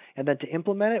go. And then to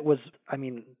implement it was,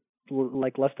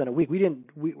 like less than a week.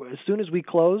 As soon as we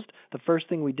closed, the first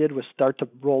thing we did was start to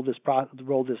roll this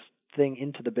thing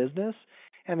into the business.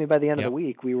 I mean, by the end of the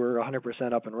week, we were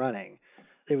 100% up and running.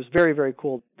 It was very, very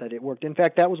cool that it worked. In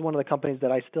fact, that was one of the companies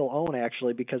that I still own,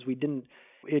 actually, because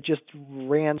it just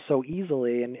ran so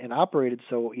easily and operated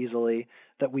so easily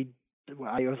that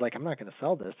I was like, I'm not going to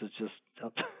sell this. It's just,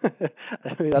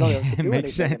 I mean, I don't have to do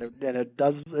anything, and it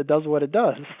does what it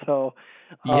does. So,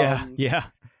 it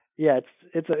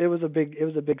was a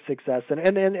big success,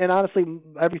 and honestly,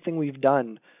 everything we've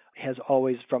done has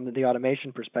always, from the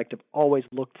automation perspective, always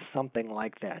looked something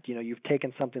like that. You know, you've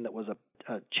taken something that was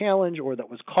a challenge or that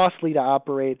was costly to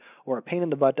operate or a pain in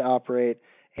the butt to operate,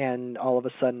 and all of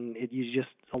a sudden you just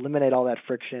eliminate all that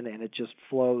friction and it just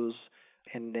flows,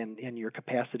 and your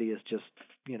capacity is just,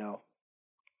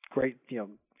 great,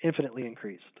 infinitely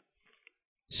increased.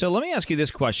 So let me ask you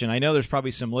this question. I know there's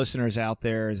probably some listeners out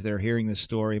there as they're hearing this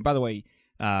story. By the way,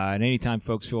 at any time,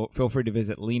 folks, feel free to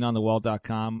visit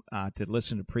leanonthewall.com to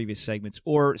listen to previous segments,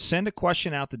 or send a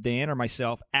question out to Dan or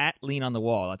myself at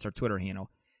leanonthewall. That's our Twitter handle,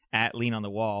 at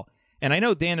leanonthewall. And I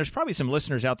know, Dan, there's probably some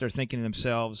listeners out there thinking to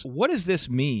themselves, what does this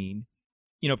mean,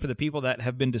 for the people that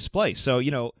have been displaced? So,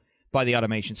 by the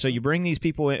automation. So you bring these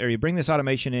people in, or you bring this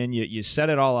automation in, you set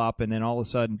it all up, and then all of a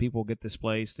sudden people get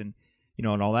displaced and,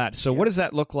 and all that. So what does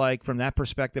that look like from that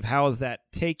perspective? How is that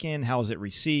taken? How is it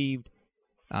received?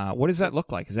 What does that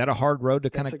look like? Is that a hard road to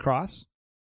kind of cross?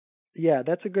 Yeah,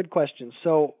 that's a good question.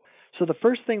 So the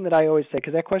first thing that I always say,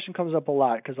 because that question comes up a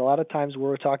lot, because a lot of times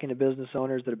we're talking to business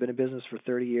owners that have been in business for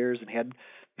 30 years and had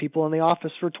people in the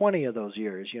office for 20 of those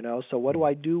years, So what do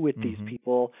I do with these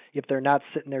people if they're not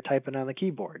sitting there typing on the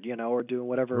keyboard, or doing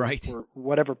whatever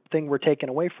whatever thing we're taking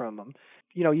away from them?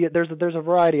 There's a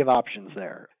variety of options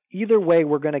there. Either way,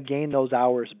 we're going to gain those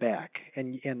hours back,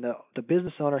 and the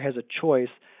business owner has a choice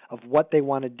of what they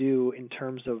want to do in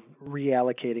terms of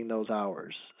reallocating those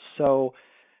hours. So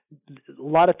a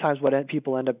lot of times what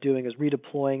people end up doing is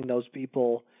redeploying those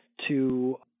people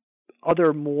to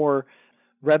other more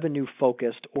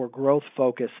revenue-focused or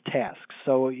growth-focused tasks.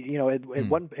 So,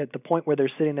 at the point where they're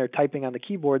sitting there typing on the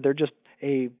keyboard, they're just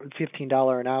a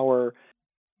 $15 an hour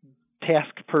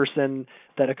task person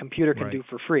that a computer can do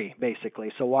for free,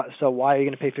 basically. So why are you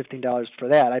going to pay $15 for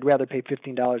that? I'd rather pay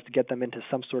 $15 to get them into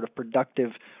some sort of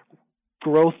productive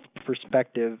growth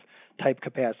perspective type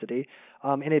capacity.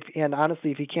 And honestly,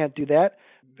 if you can't do that,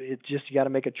 it's just, you got to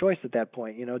make a choice at that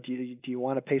point. Do you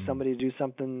want to pay somebody to do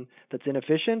something that's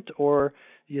inefficient, or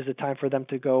is it time for them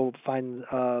to go find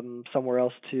somewhere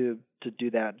else to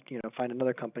do that? Find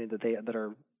another company that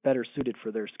are better suited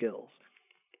for their skills.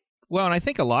 Well, and I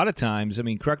think a lot of times,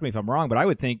 correct me if I'm wrong, but I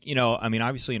would think,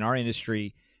 obviously in our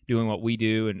industry, doing what we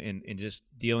do and just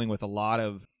dealing with a lot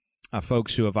of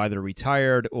folks who have either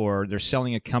retired or they're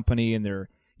selling a company and they're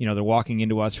walking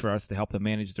into us for us to help them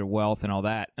manage their wealth and all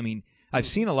that. I've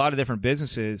seen a lot of different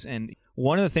businesses, and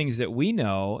one of the things that we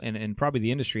know, and probably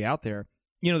the industry out there,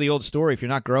 the old story, if you're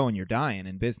not growing, you're dying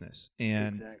in business.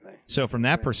 And so from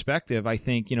that perspective, I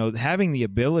think, having the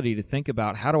ability to think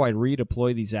about how do I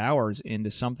redeploy these hours into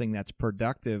something that's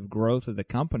productive growth of the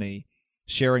company,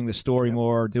 sharing the story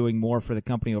more, doing more for the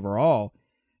company overall,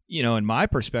 in my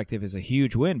perspective is a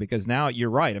huge win, because now you're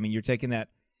right. You're taking that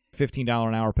 $15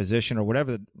 an hour position or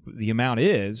whatever the amount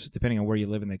is, depending on where you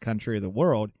live in the country or the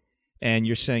world, and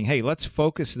you're saying, hey, let's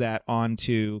focus that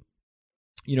onto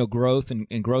growth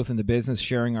and growth in the business,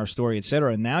 sharing our story, et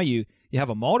cetera. And now you have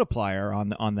a multiplier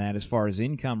on that as far as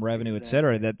income, revenue, et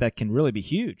cetera, that can really be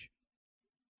huge.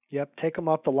 Yep. Take them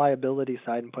off the liability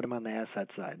side and put them on the asset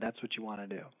side. That's what you want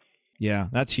to do. Yeah,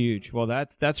 that's huge. Well,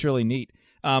 that's really neat.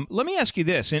 Let me ask you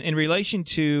this. In relation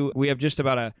to, we have just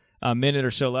about a minute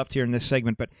or so left here in this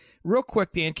segment, but real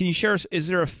quick, Dan, can you share, is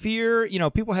there a fear,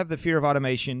 people have the fear of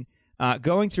automation,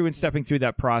 going through and stepping through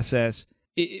that process.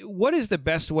 What is the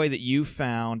best way that you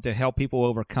found to help people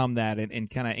overcome that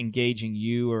and kind of engaging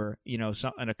you or, in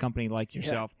a company like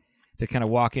yourself to kind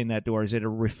of walk in that door? Is it a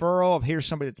referral of here's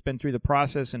somebody that's been through the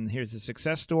process and here's a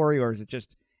success story, or is it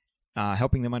just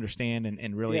helping them understand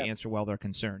and really answer well their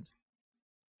concerns?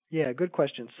 Yeah, good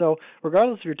question. So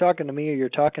regardless if you're talking to me or you're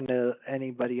talking to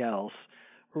anybody else,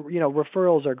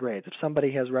 referrals are great. If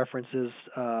somebody has references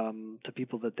to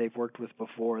people that they've worked with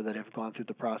before that have gone through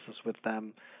the process with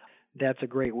them, that's a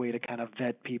great way to kind of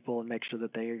vet people and make sure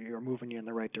that they are moving you in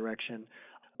the right direction.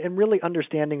 And really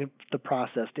understanding the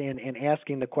process and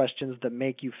asking the questions that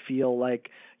make you feel like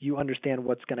you understand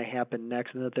what's going to happen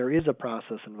next and that there is a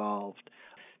process involved.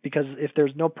 Because if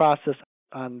there's no process,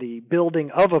 on the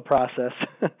building of a process,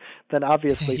 then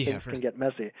obviously things can get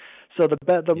messy. So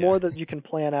the more that you can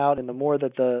plan out, and the more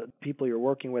that the people you're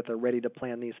working with are ready to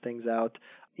plan these things out,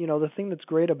 the thing that's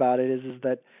great about it is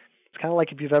that it's kind of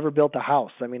like if you've ever built a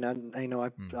house. I mean,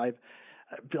 I've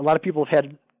a lot of people have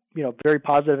had very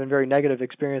positive and very negative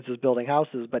experiences building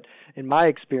houses, but in my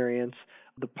experience,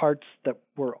 the parts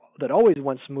that always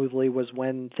went smoothly was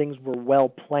when things were well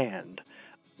planned.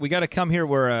 We got to come here.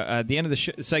 We're at the end of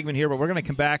the segment here, but we're going to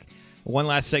come back. One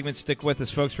last segment. Stick with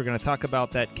us, folks. We're going to talk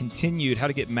about that continued, how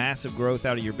to get massive growth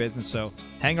out of your business. So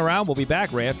hang around. We'll be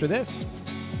back right after this.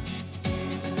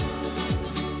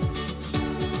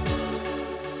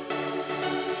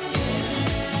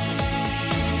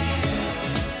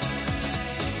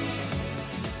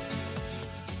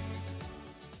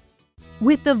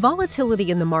 With the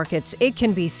volatility in the markets, it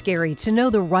can be scary to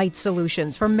know the right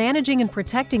solutions for managing and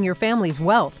protecting your family's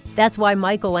wealth. That's why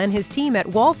Michael and his team at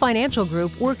Wall Financial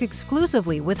Group work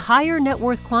exclusively with higher net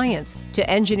worth clients to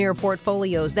engineer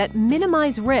portfolios that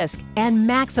minimize risk and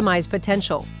maximize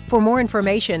potential. For more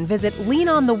information, visit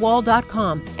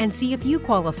leanonthewall.com and see if you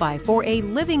qualify for a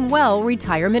Living Well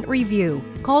retirement review.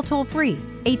 Call toll-free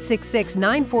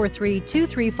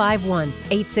 866-943-2351,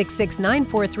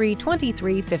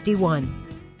 866-943-2351.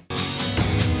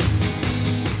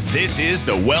 This is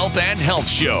the Wealth and Health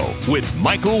Show with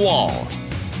Michael Wall.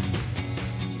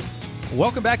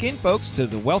 Welcome back in, folks, to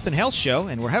the Wealth and Health Show,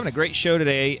 and we're having a great show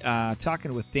today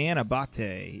talking with Dan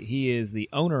Abbate. He is the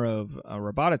owner of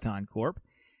Robotaton Corp.,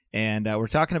 and we're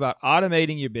talking about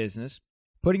automating your business,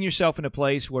 putting yourself in a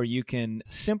place where you can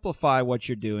simplify what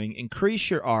you're doing, increase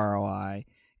your ROI,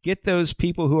 get those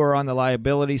people who are on the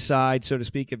liability side, so to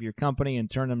speak, of your company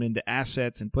and turn them into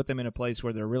assets and put them in a place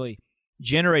where they're really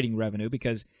generating revenue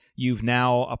because you've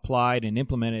now applied and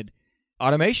implemented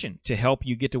automation to help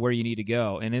you get to where you need to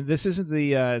go. And this isn't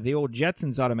the old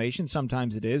Jetsons automation.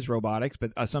 Sometimes it is robotics,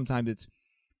 but sometimes it's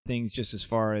things just as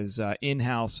far as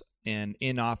in-house and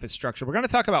in-office structure. We're going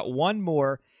to talk about one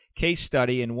more case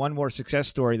study and one more success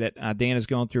story that Dan is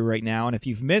going through right now. And if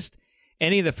you've missed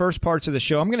any of the first parts of the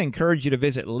show, I'm going to encourage you to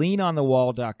visit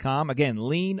leanonthewall.com. Again,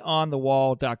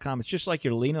 leanonthewall.com. It's just like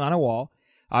you're leaning on a wall.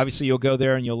 Obviously, you'll go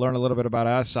there and you'll learn a little bit about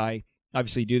us. I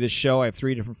obviously do this show. I have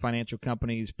 3 different financial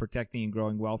companies protecting and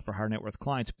growing wealth for high net worth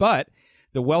clients. But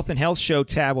the Wealth and Health Show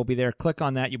tab will be there. Click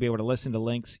on that. You'll be able to listen to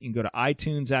links. You can go to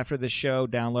iTunes after this show,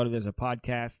 download it as a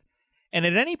podcast. And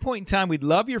at any point in time, we'd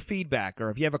love your feedback. Or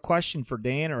if you have a question for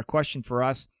Dan or a question for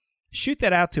us, shoot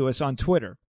that out to us on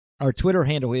Twitter. Our Twitter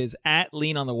handle is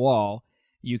 @LeanOnTheWall.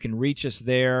 You can reach us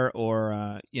there,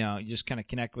 or you just kind of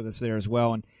connect with us there as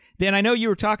well. And Dan, I know you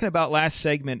were talking about last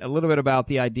segment a little bit about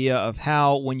the idea of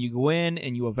how when you go in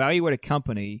and you evaluate a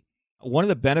company, one of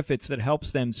the benefits that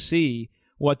helps them see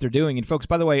what they're doing. And folks,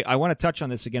 by the way, I want to touch on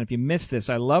this again. If you missed this,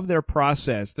 I love their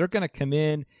process. They're going to come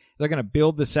in, they're going to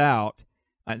build this out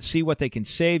and see what they can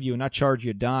save you and not charge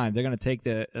you a dime. They're going to take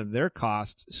their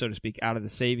cost, so to speak, out of the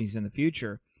savings in the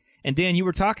future. And Dan, you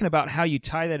were talking about how you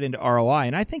tie that into ROI,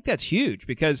 and I think that's huge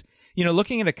because,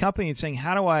 looking at a company and saying,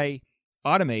 how do I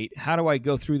automate? How do I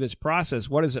go through this process?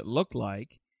 What does it look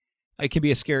like? It can be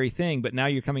a scary thing, but now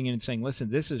you're coming in and saying, listen,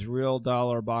 this is real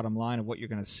dollar bottom line of what you're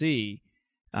going to see,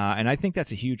 and I think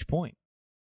that's a huge point.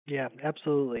 Yeah,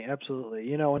 absolutely,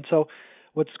 absolutely. And so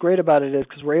what's great about it is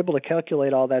because we're able to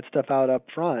calculate all that stuff out up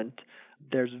front,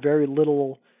 there's very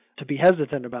little to be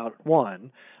hesitant about,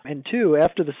 one. And two,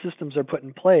 after the systems are put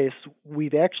in place, we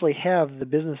actually have the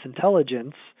business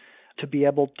intelligence to be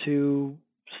able to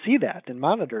see that and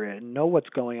monitor it and know what's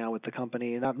going on with the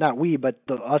company. Not we, but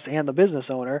us and the business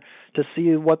owner, to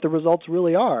see what the results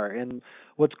really are. And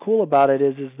what's cool about it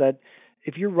is that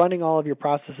if you're running all of your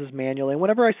processes manually, and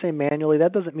whenever I say manually,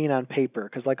 that doesn't mean on paper,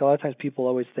 because like a lot of times people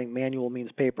always think manual means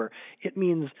paper. It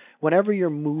means whenever you're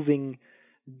moving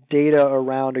data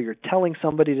around, or you're telling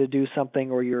somebody to do something,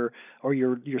 or your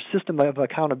system of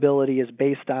accountability is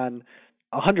based on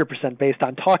 100% based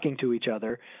on talking to each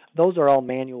other, those are all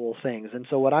manual things. And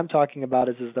so what I'm talking about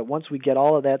is that once we get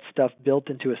all of that stuff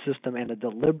built into a system and a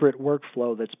deliberate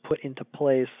workflow that's put into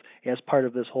place as part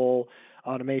of this whole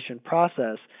automation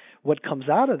process, what comes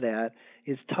out of that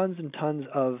is tons and tons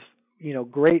of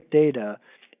great data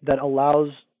that allows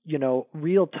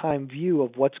real-time view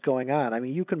of what's going on. I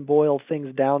mean, you can boil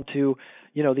things down to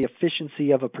the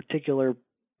efficiency of a particular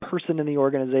person in the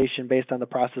organization based on the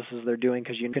processes they're doing,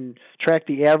 because you can track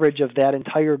the average of that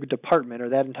entire department or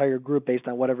that entire group based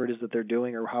on whatever it is that they're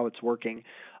doing or how it's working.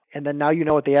 And then now you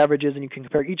know what the average is, and you can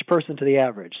compare each person to the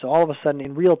average. So all of a sudden,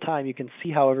 in real time, you can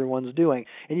see how everyone's doing,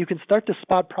 and you can start to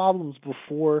spot problems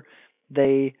before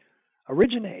they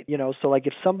originate. So like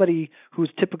if somebody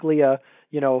who's typically a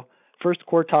first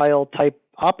quartile type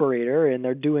operator and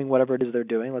they're doing whatever it is they're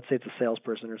doing. Let's say it's a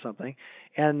salesperson or something.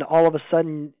 And all of a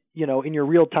sudden, in your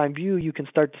real-time view, you can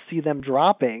start to see them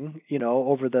dropping,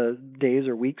 over the days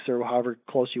or weeks or however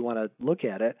close you want to look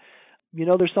at it.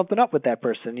 There's something up with that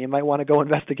person. You might want to go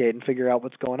investigate and figure out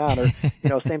what's going on.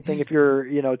 Or, same thing if you're,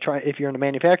 if you're in a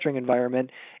manufacturing environment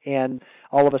and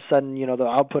all of a sudden, the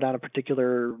output on a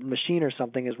particular machine or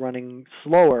something is running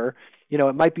slower,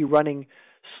 it might be running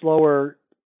slower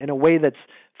in a way that's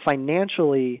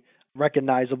financially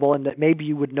recognizable and that maybe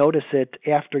you would notice it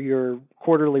after your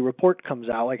quarterly report comes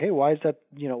out, like, hey, why is that,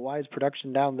 why is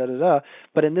production down,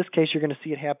 But in this case, you're going to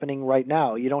see it happening right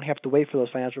now. You don't have to wait for those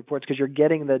financial reports because you're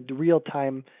getting the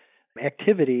real-time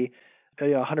activity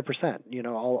 100%,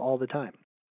 all the time.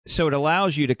 So it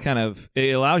allows you to kind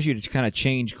of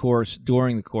change course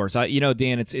during the course.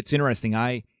 Dan, it's interesting.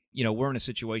 We're in a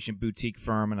situation, boutique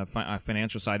firm and a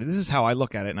financial side. And this is how I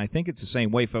look at it, and I think it's the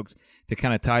same way, folks, to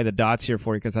kind of tie the dots here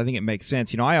for you because I think it makes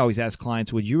sense. I always ask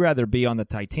clients, would you rather be on the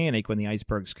Titanic when the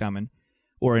iceberg's coming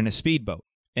or in a speedboat?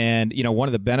 And, one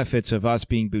of the benefits of us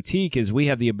being boutique is we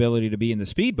have the ability to be in the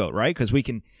speedboat, right? Because we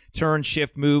can turn,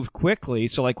 shift, move quickly.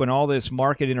 So like when all this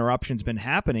market interruption's been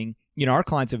happening, our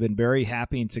clients have been very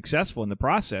happy and successful in the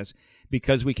process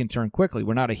because we can turn quickly.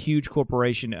 We're not a huge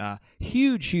corporation,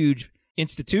 huge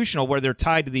institutional where they're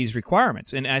tied to these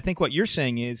requirements. And I think what you're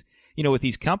saying is, with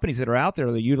these companies that are out there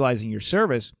that are utilizing your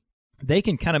service, they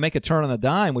can kind of make a turn on the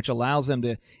dime, which allows them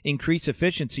to increase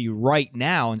efficiency right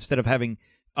now instead of having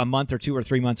a month or 2 or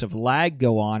 3 months of lag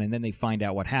go on and then they find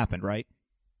out what happened, right?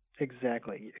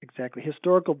 Exactly.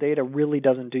 Historical data really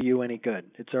doesn't do you any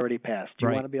good. It's already passed. You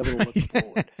want to be able to look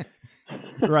forward.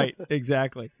 Right,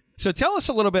 exactly. So tell us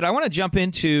a little bit. I want to jump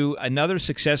into another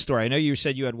success story. I know you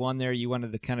said you had one there you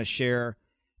wanted to kind of share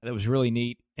that was really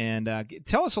neat. And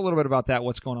tell us a little bit about that.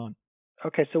 What's going on?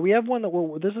 Okay, so we have one that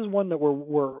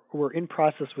we're in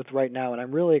process with right now, and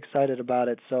I'm really excited about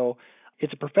it. So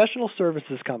it's a professional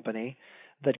services company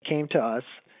that came to us.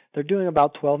 They're doing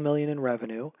about $12 million in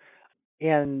revenue,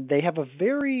 and they have a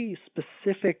very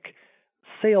specific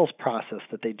sales process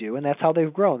that they do, and that's how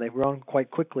they've grown. They've grown quite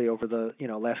quickly over the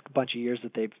last bunch of years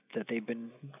that they've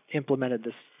been implemented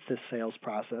this sales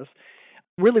process.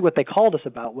 Really what they called us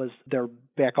about was their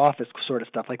back office sort of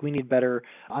stuff. Like we need better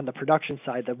on the production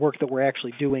side, the work that we're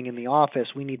actually doing in the office,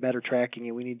 we need better tracking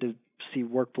and we need to see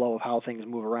workflow of how things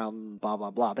move around, blah,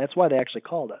 blah, blah. That's why they actually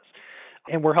called us.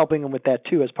 And we're helping them with that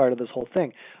too as part of this whole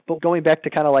thing. But going back to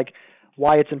kind of like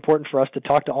why it's important for us to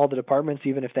talk to all the departments,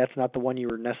 even if that's not the one you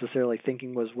were necessarily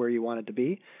thinking was where you wanted to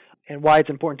be, and why it's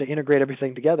important to integrate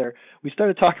everything together. We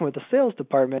started talking with the sales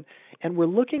department, and we're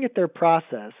looking at their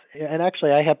process. And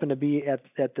actually, I happened to be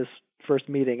at this first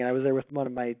meeting, and I was there with one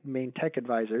of my main tech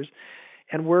advisors.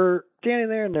 And we're standing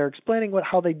there, and they're explaining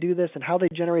how they do this and how they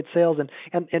generate sales.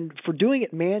 And for doing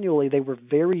it manually, they were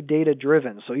very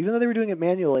data-driven. So even though they were doing it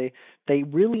manually, they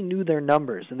really knew their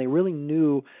numbers, and they really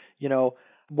knew,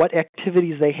 what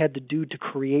activities they had to do to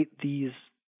create these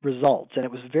results. And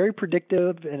it was very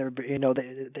predictive, and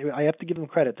I have to give them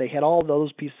credit. They had all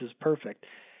those pieces perfect.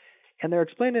 And they're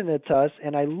explaining it to us,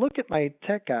 and I look at my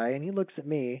tech guy, and he looks at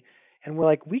me, and we're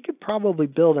like, we could probably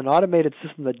build an automated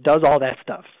system that does all that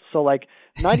stuff. So like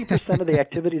 90% of the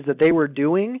activities that they were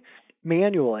doing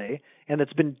manually, and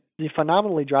that's been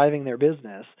phenomenally driving their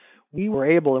business, we were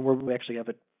able, and we actually have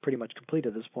it pretty much complete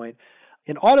at this point,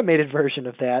 an automated version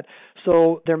of that.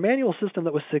 So their manual system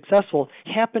that was successful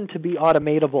happened to be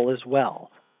automatable as well.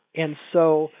 And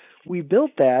so we built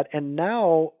that, and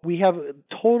now we have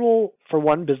total, for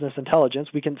one, business intelligence.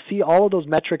 We can see all of those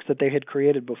metrics that they had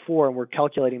created before and we're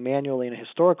calculating manually in a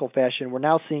historical fashion. We're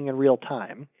now seeing in real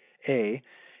time, A.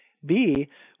 B,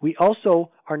 we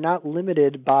also are not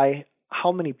limited by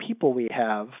how many people we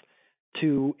have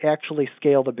to actually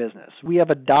scale the business. We have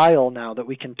a dial now that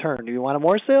we can turn. Do you want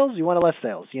more sales? Do you want less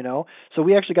sales? So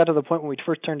we actually got to the point when we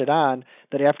first turned it on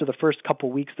that after the first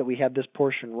couple weeks that we had this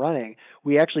portion running,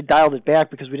 we actually dialed it back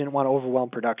because we didn't want to overwhelm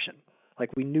production.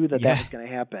 Like we knew that was going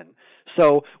to happen.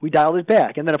 So we dialed it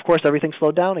back. And then, of course, everything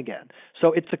slowed down again.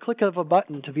 So it's a click of a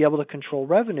button to be able to control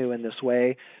revenue in this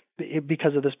way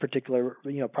because of this particular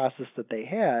process that they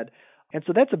had. And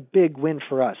so that's a big win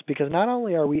for us because not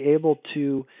only are we able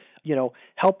to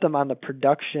help them on the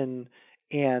production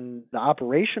and the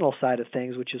operational side of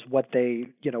things, which is what they,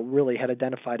 really had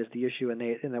identified as the issue, and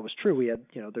that was true. We had,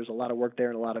 there's a lot of work there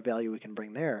and a lot of value we can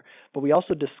bring there. But we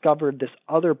also discovered this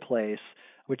other place,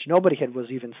 which nobody was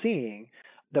even seeing,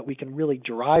 that we can really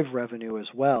drive revenue as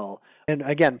well. And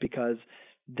again, because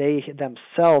they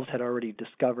themselves had already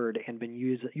discovered and been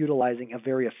utilizing a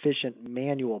very efficient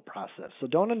manual process. So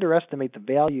don't underestimate the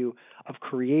value of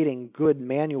creating good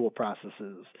manual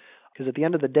processes, because at the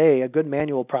end of the day, a good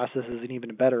manual process is an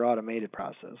even better automated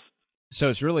process. So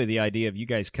it's really the idea of you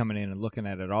guys coming in and looking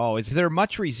at it all. Is there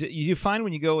much you find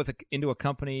when you go into a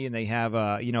company and they have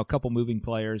a couple moving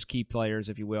players, key players,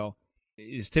 if you will?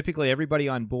 Is typically everybody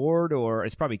on board, or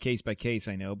it's probably case by case,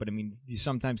 I know, but I mean, you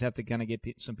sometimes have to kind of get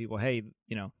some people, hey,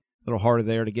 a little harder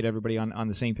there to get everybody on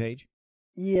the same page?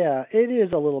 Yeah, it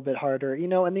is a little bit harder,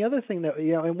 and the other thing that,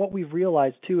 and what we've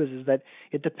realized too is that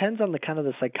it depends on the kind of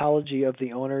the psychology of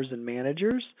the owners and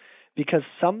managers, because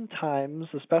sometimes,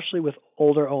 especially with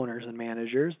older owners and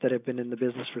managers that have been in the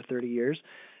business for 30 years,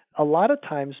 a lot of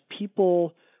times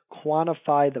people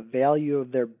quantify the value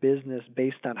of their business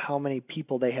based on how many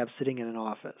people they have sitting in an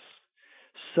office.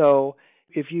 So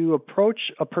if you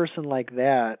approach a person like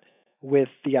that with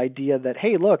the idea that,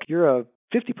 hey, look, you're a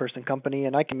 50-person company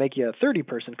and I can make you a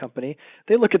 30-person company,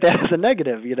 they look at that as a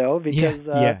negative, because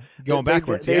going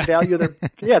backwards. They value their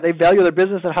they value their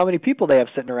business and how many people they have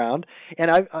sitting around.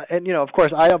 And of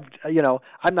course I have,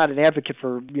 I'm not an advocate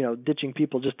for ditching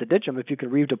people just to ditch them. If you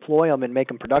can redeploy them and make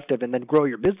them productive and then grow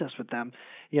your business with them,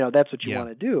 that's what you want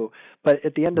to do. But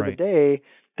at the end of the day,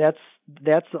 that's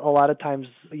a lot of times,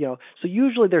 so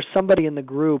usually there's somebody in the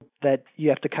group that you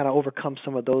have to kind of overcome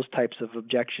some of those types of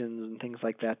objections and things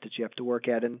like that you have to work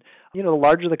at. And, the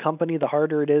larger the company, the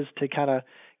harder it is to kind of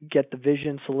get the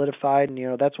vision solidified.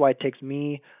 And, that's why it takes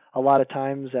me a lot of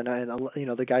times, and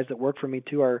the guys that work for me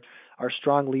too are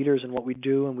strong leaders in what we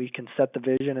do, and we can set the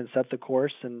vision and set the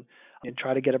course and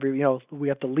try to get we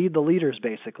have to lead the leaders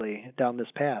basically down this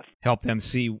path. Help them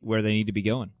see where they need to be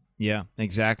going. Yeah,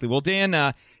 exactly. Well,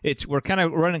 Dan, we're kind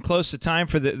of running close to time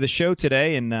for the show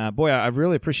today, and boy, I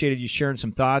really appreciated you sharing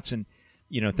some thoughts, and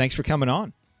thanks for coming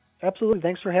on. Absolutely,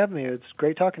 thanks for having me. It's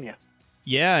great talking to you.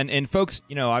 Yeah, and folks,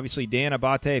 obviously Dan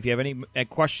Abbate. If you have any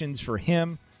questions for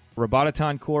him,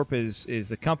 Robotaton Corp is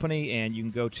the company, and you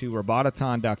can go to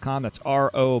robotaton.com. That's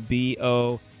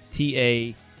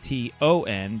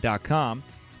robotaton.com,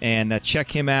 and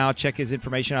check him out. Check his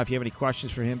information out. If you have any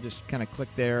questions for him, just kind of click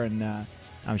there, and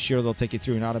I'm sure they'll take you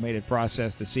through an automated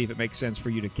process to see if it makes sense for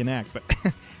you to connect. But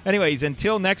anyways,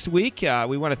 until next week,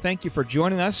 we want to thank you for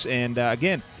joining us. And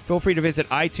again, feel free to visit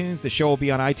iTunes. The show will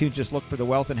be on iTunes. Just look for the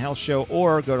Wealth and Health Show,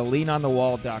 or go to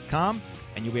leanonthewall.com,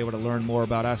 and you'll be able to learn more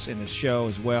about us in the show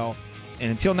as well. And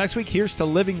until next week, here's to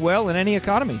living well in any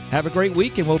economy. Have a great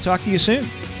week, and we'll talk to you soon.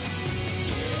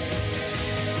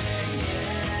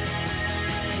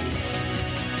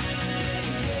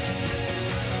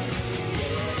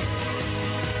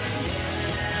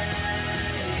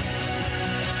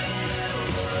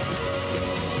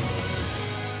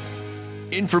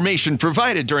 Information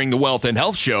provided during the Wealth and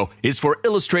Health Show is for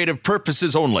illustrative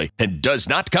purposes only and does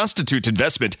not constitute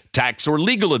investment, tax, or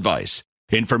legal advice.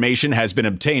 Information has been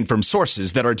obtained from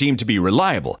sources that are deemed to be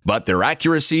reliable, but their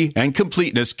accuracy and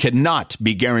completeness cannot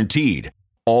be guaranteed.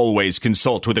 Always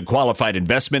consult with a qualified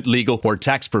investment, legal, or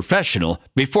tax professional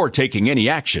before taking any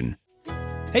action.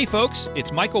 Hey folks,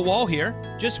 it's Michael Wall here.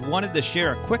 Just wanted to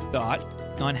share a quick thought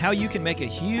on how you can make a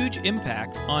huge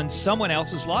impact on someone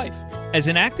else's life. As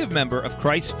an active member of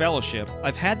Christ Fellowship,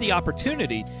 I've had the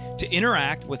opportunity to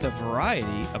interact with a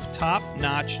variety of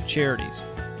top-notch charities.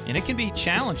 And it can be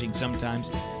challenging sometimes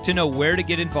to know where to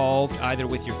get involved, either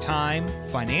with your time,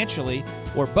 financially,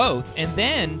 or both, and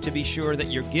then to be sure that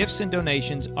your gifts and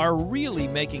donations are really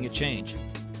making a change.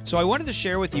 So I wanted to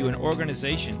share with you an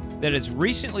organization that has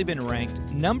recently been ranked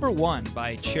 #1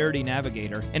 by Charity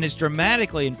Navigator and is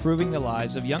dramatically improving the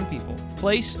lives of young people.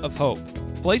 Place of Hope.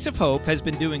 Place of Hope has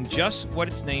been doing just what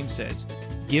its name says,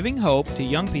 giving hope to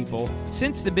young people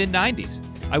since the mid-90s.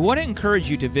 I want to encourage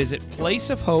you to visit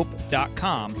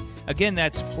placeofhope.com. Again,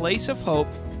 that's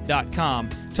placeofhope.com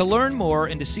to learn more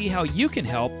and to see how you can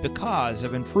help the cause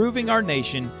of improving our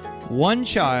nation one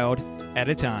child at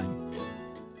a time.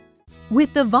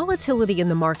 With the volatility in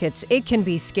the markets, it can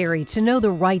be scary to know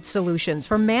the right solutions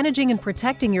for managing and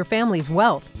protecting your family's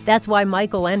wealth. That's why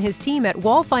Michael and his team at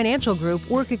Wall Financial Group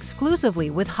work exclusively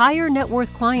with higher net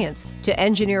worth clients to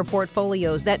engineer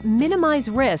portfolios that minimize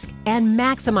risk and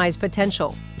maximize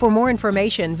potential. For more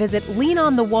information, visit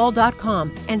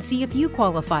leanonthewall.com and see if you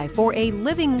qualify for a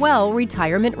Living Well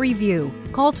retirement review.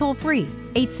 Call toll-free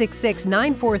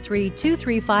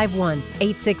 866-943-2351,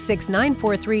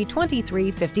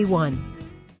 866-943-2351.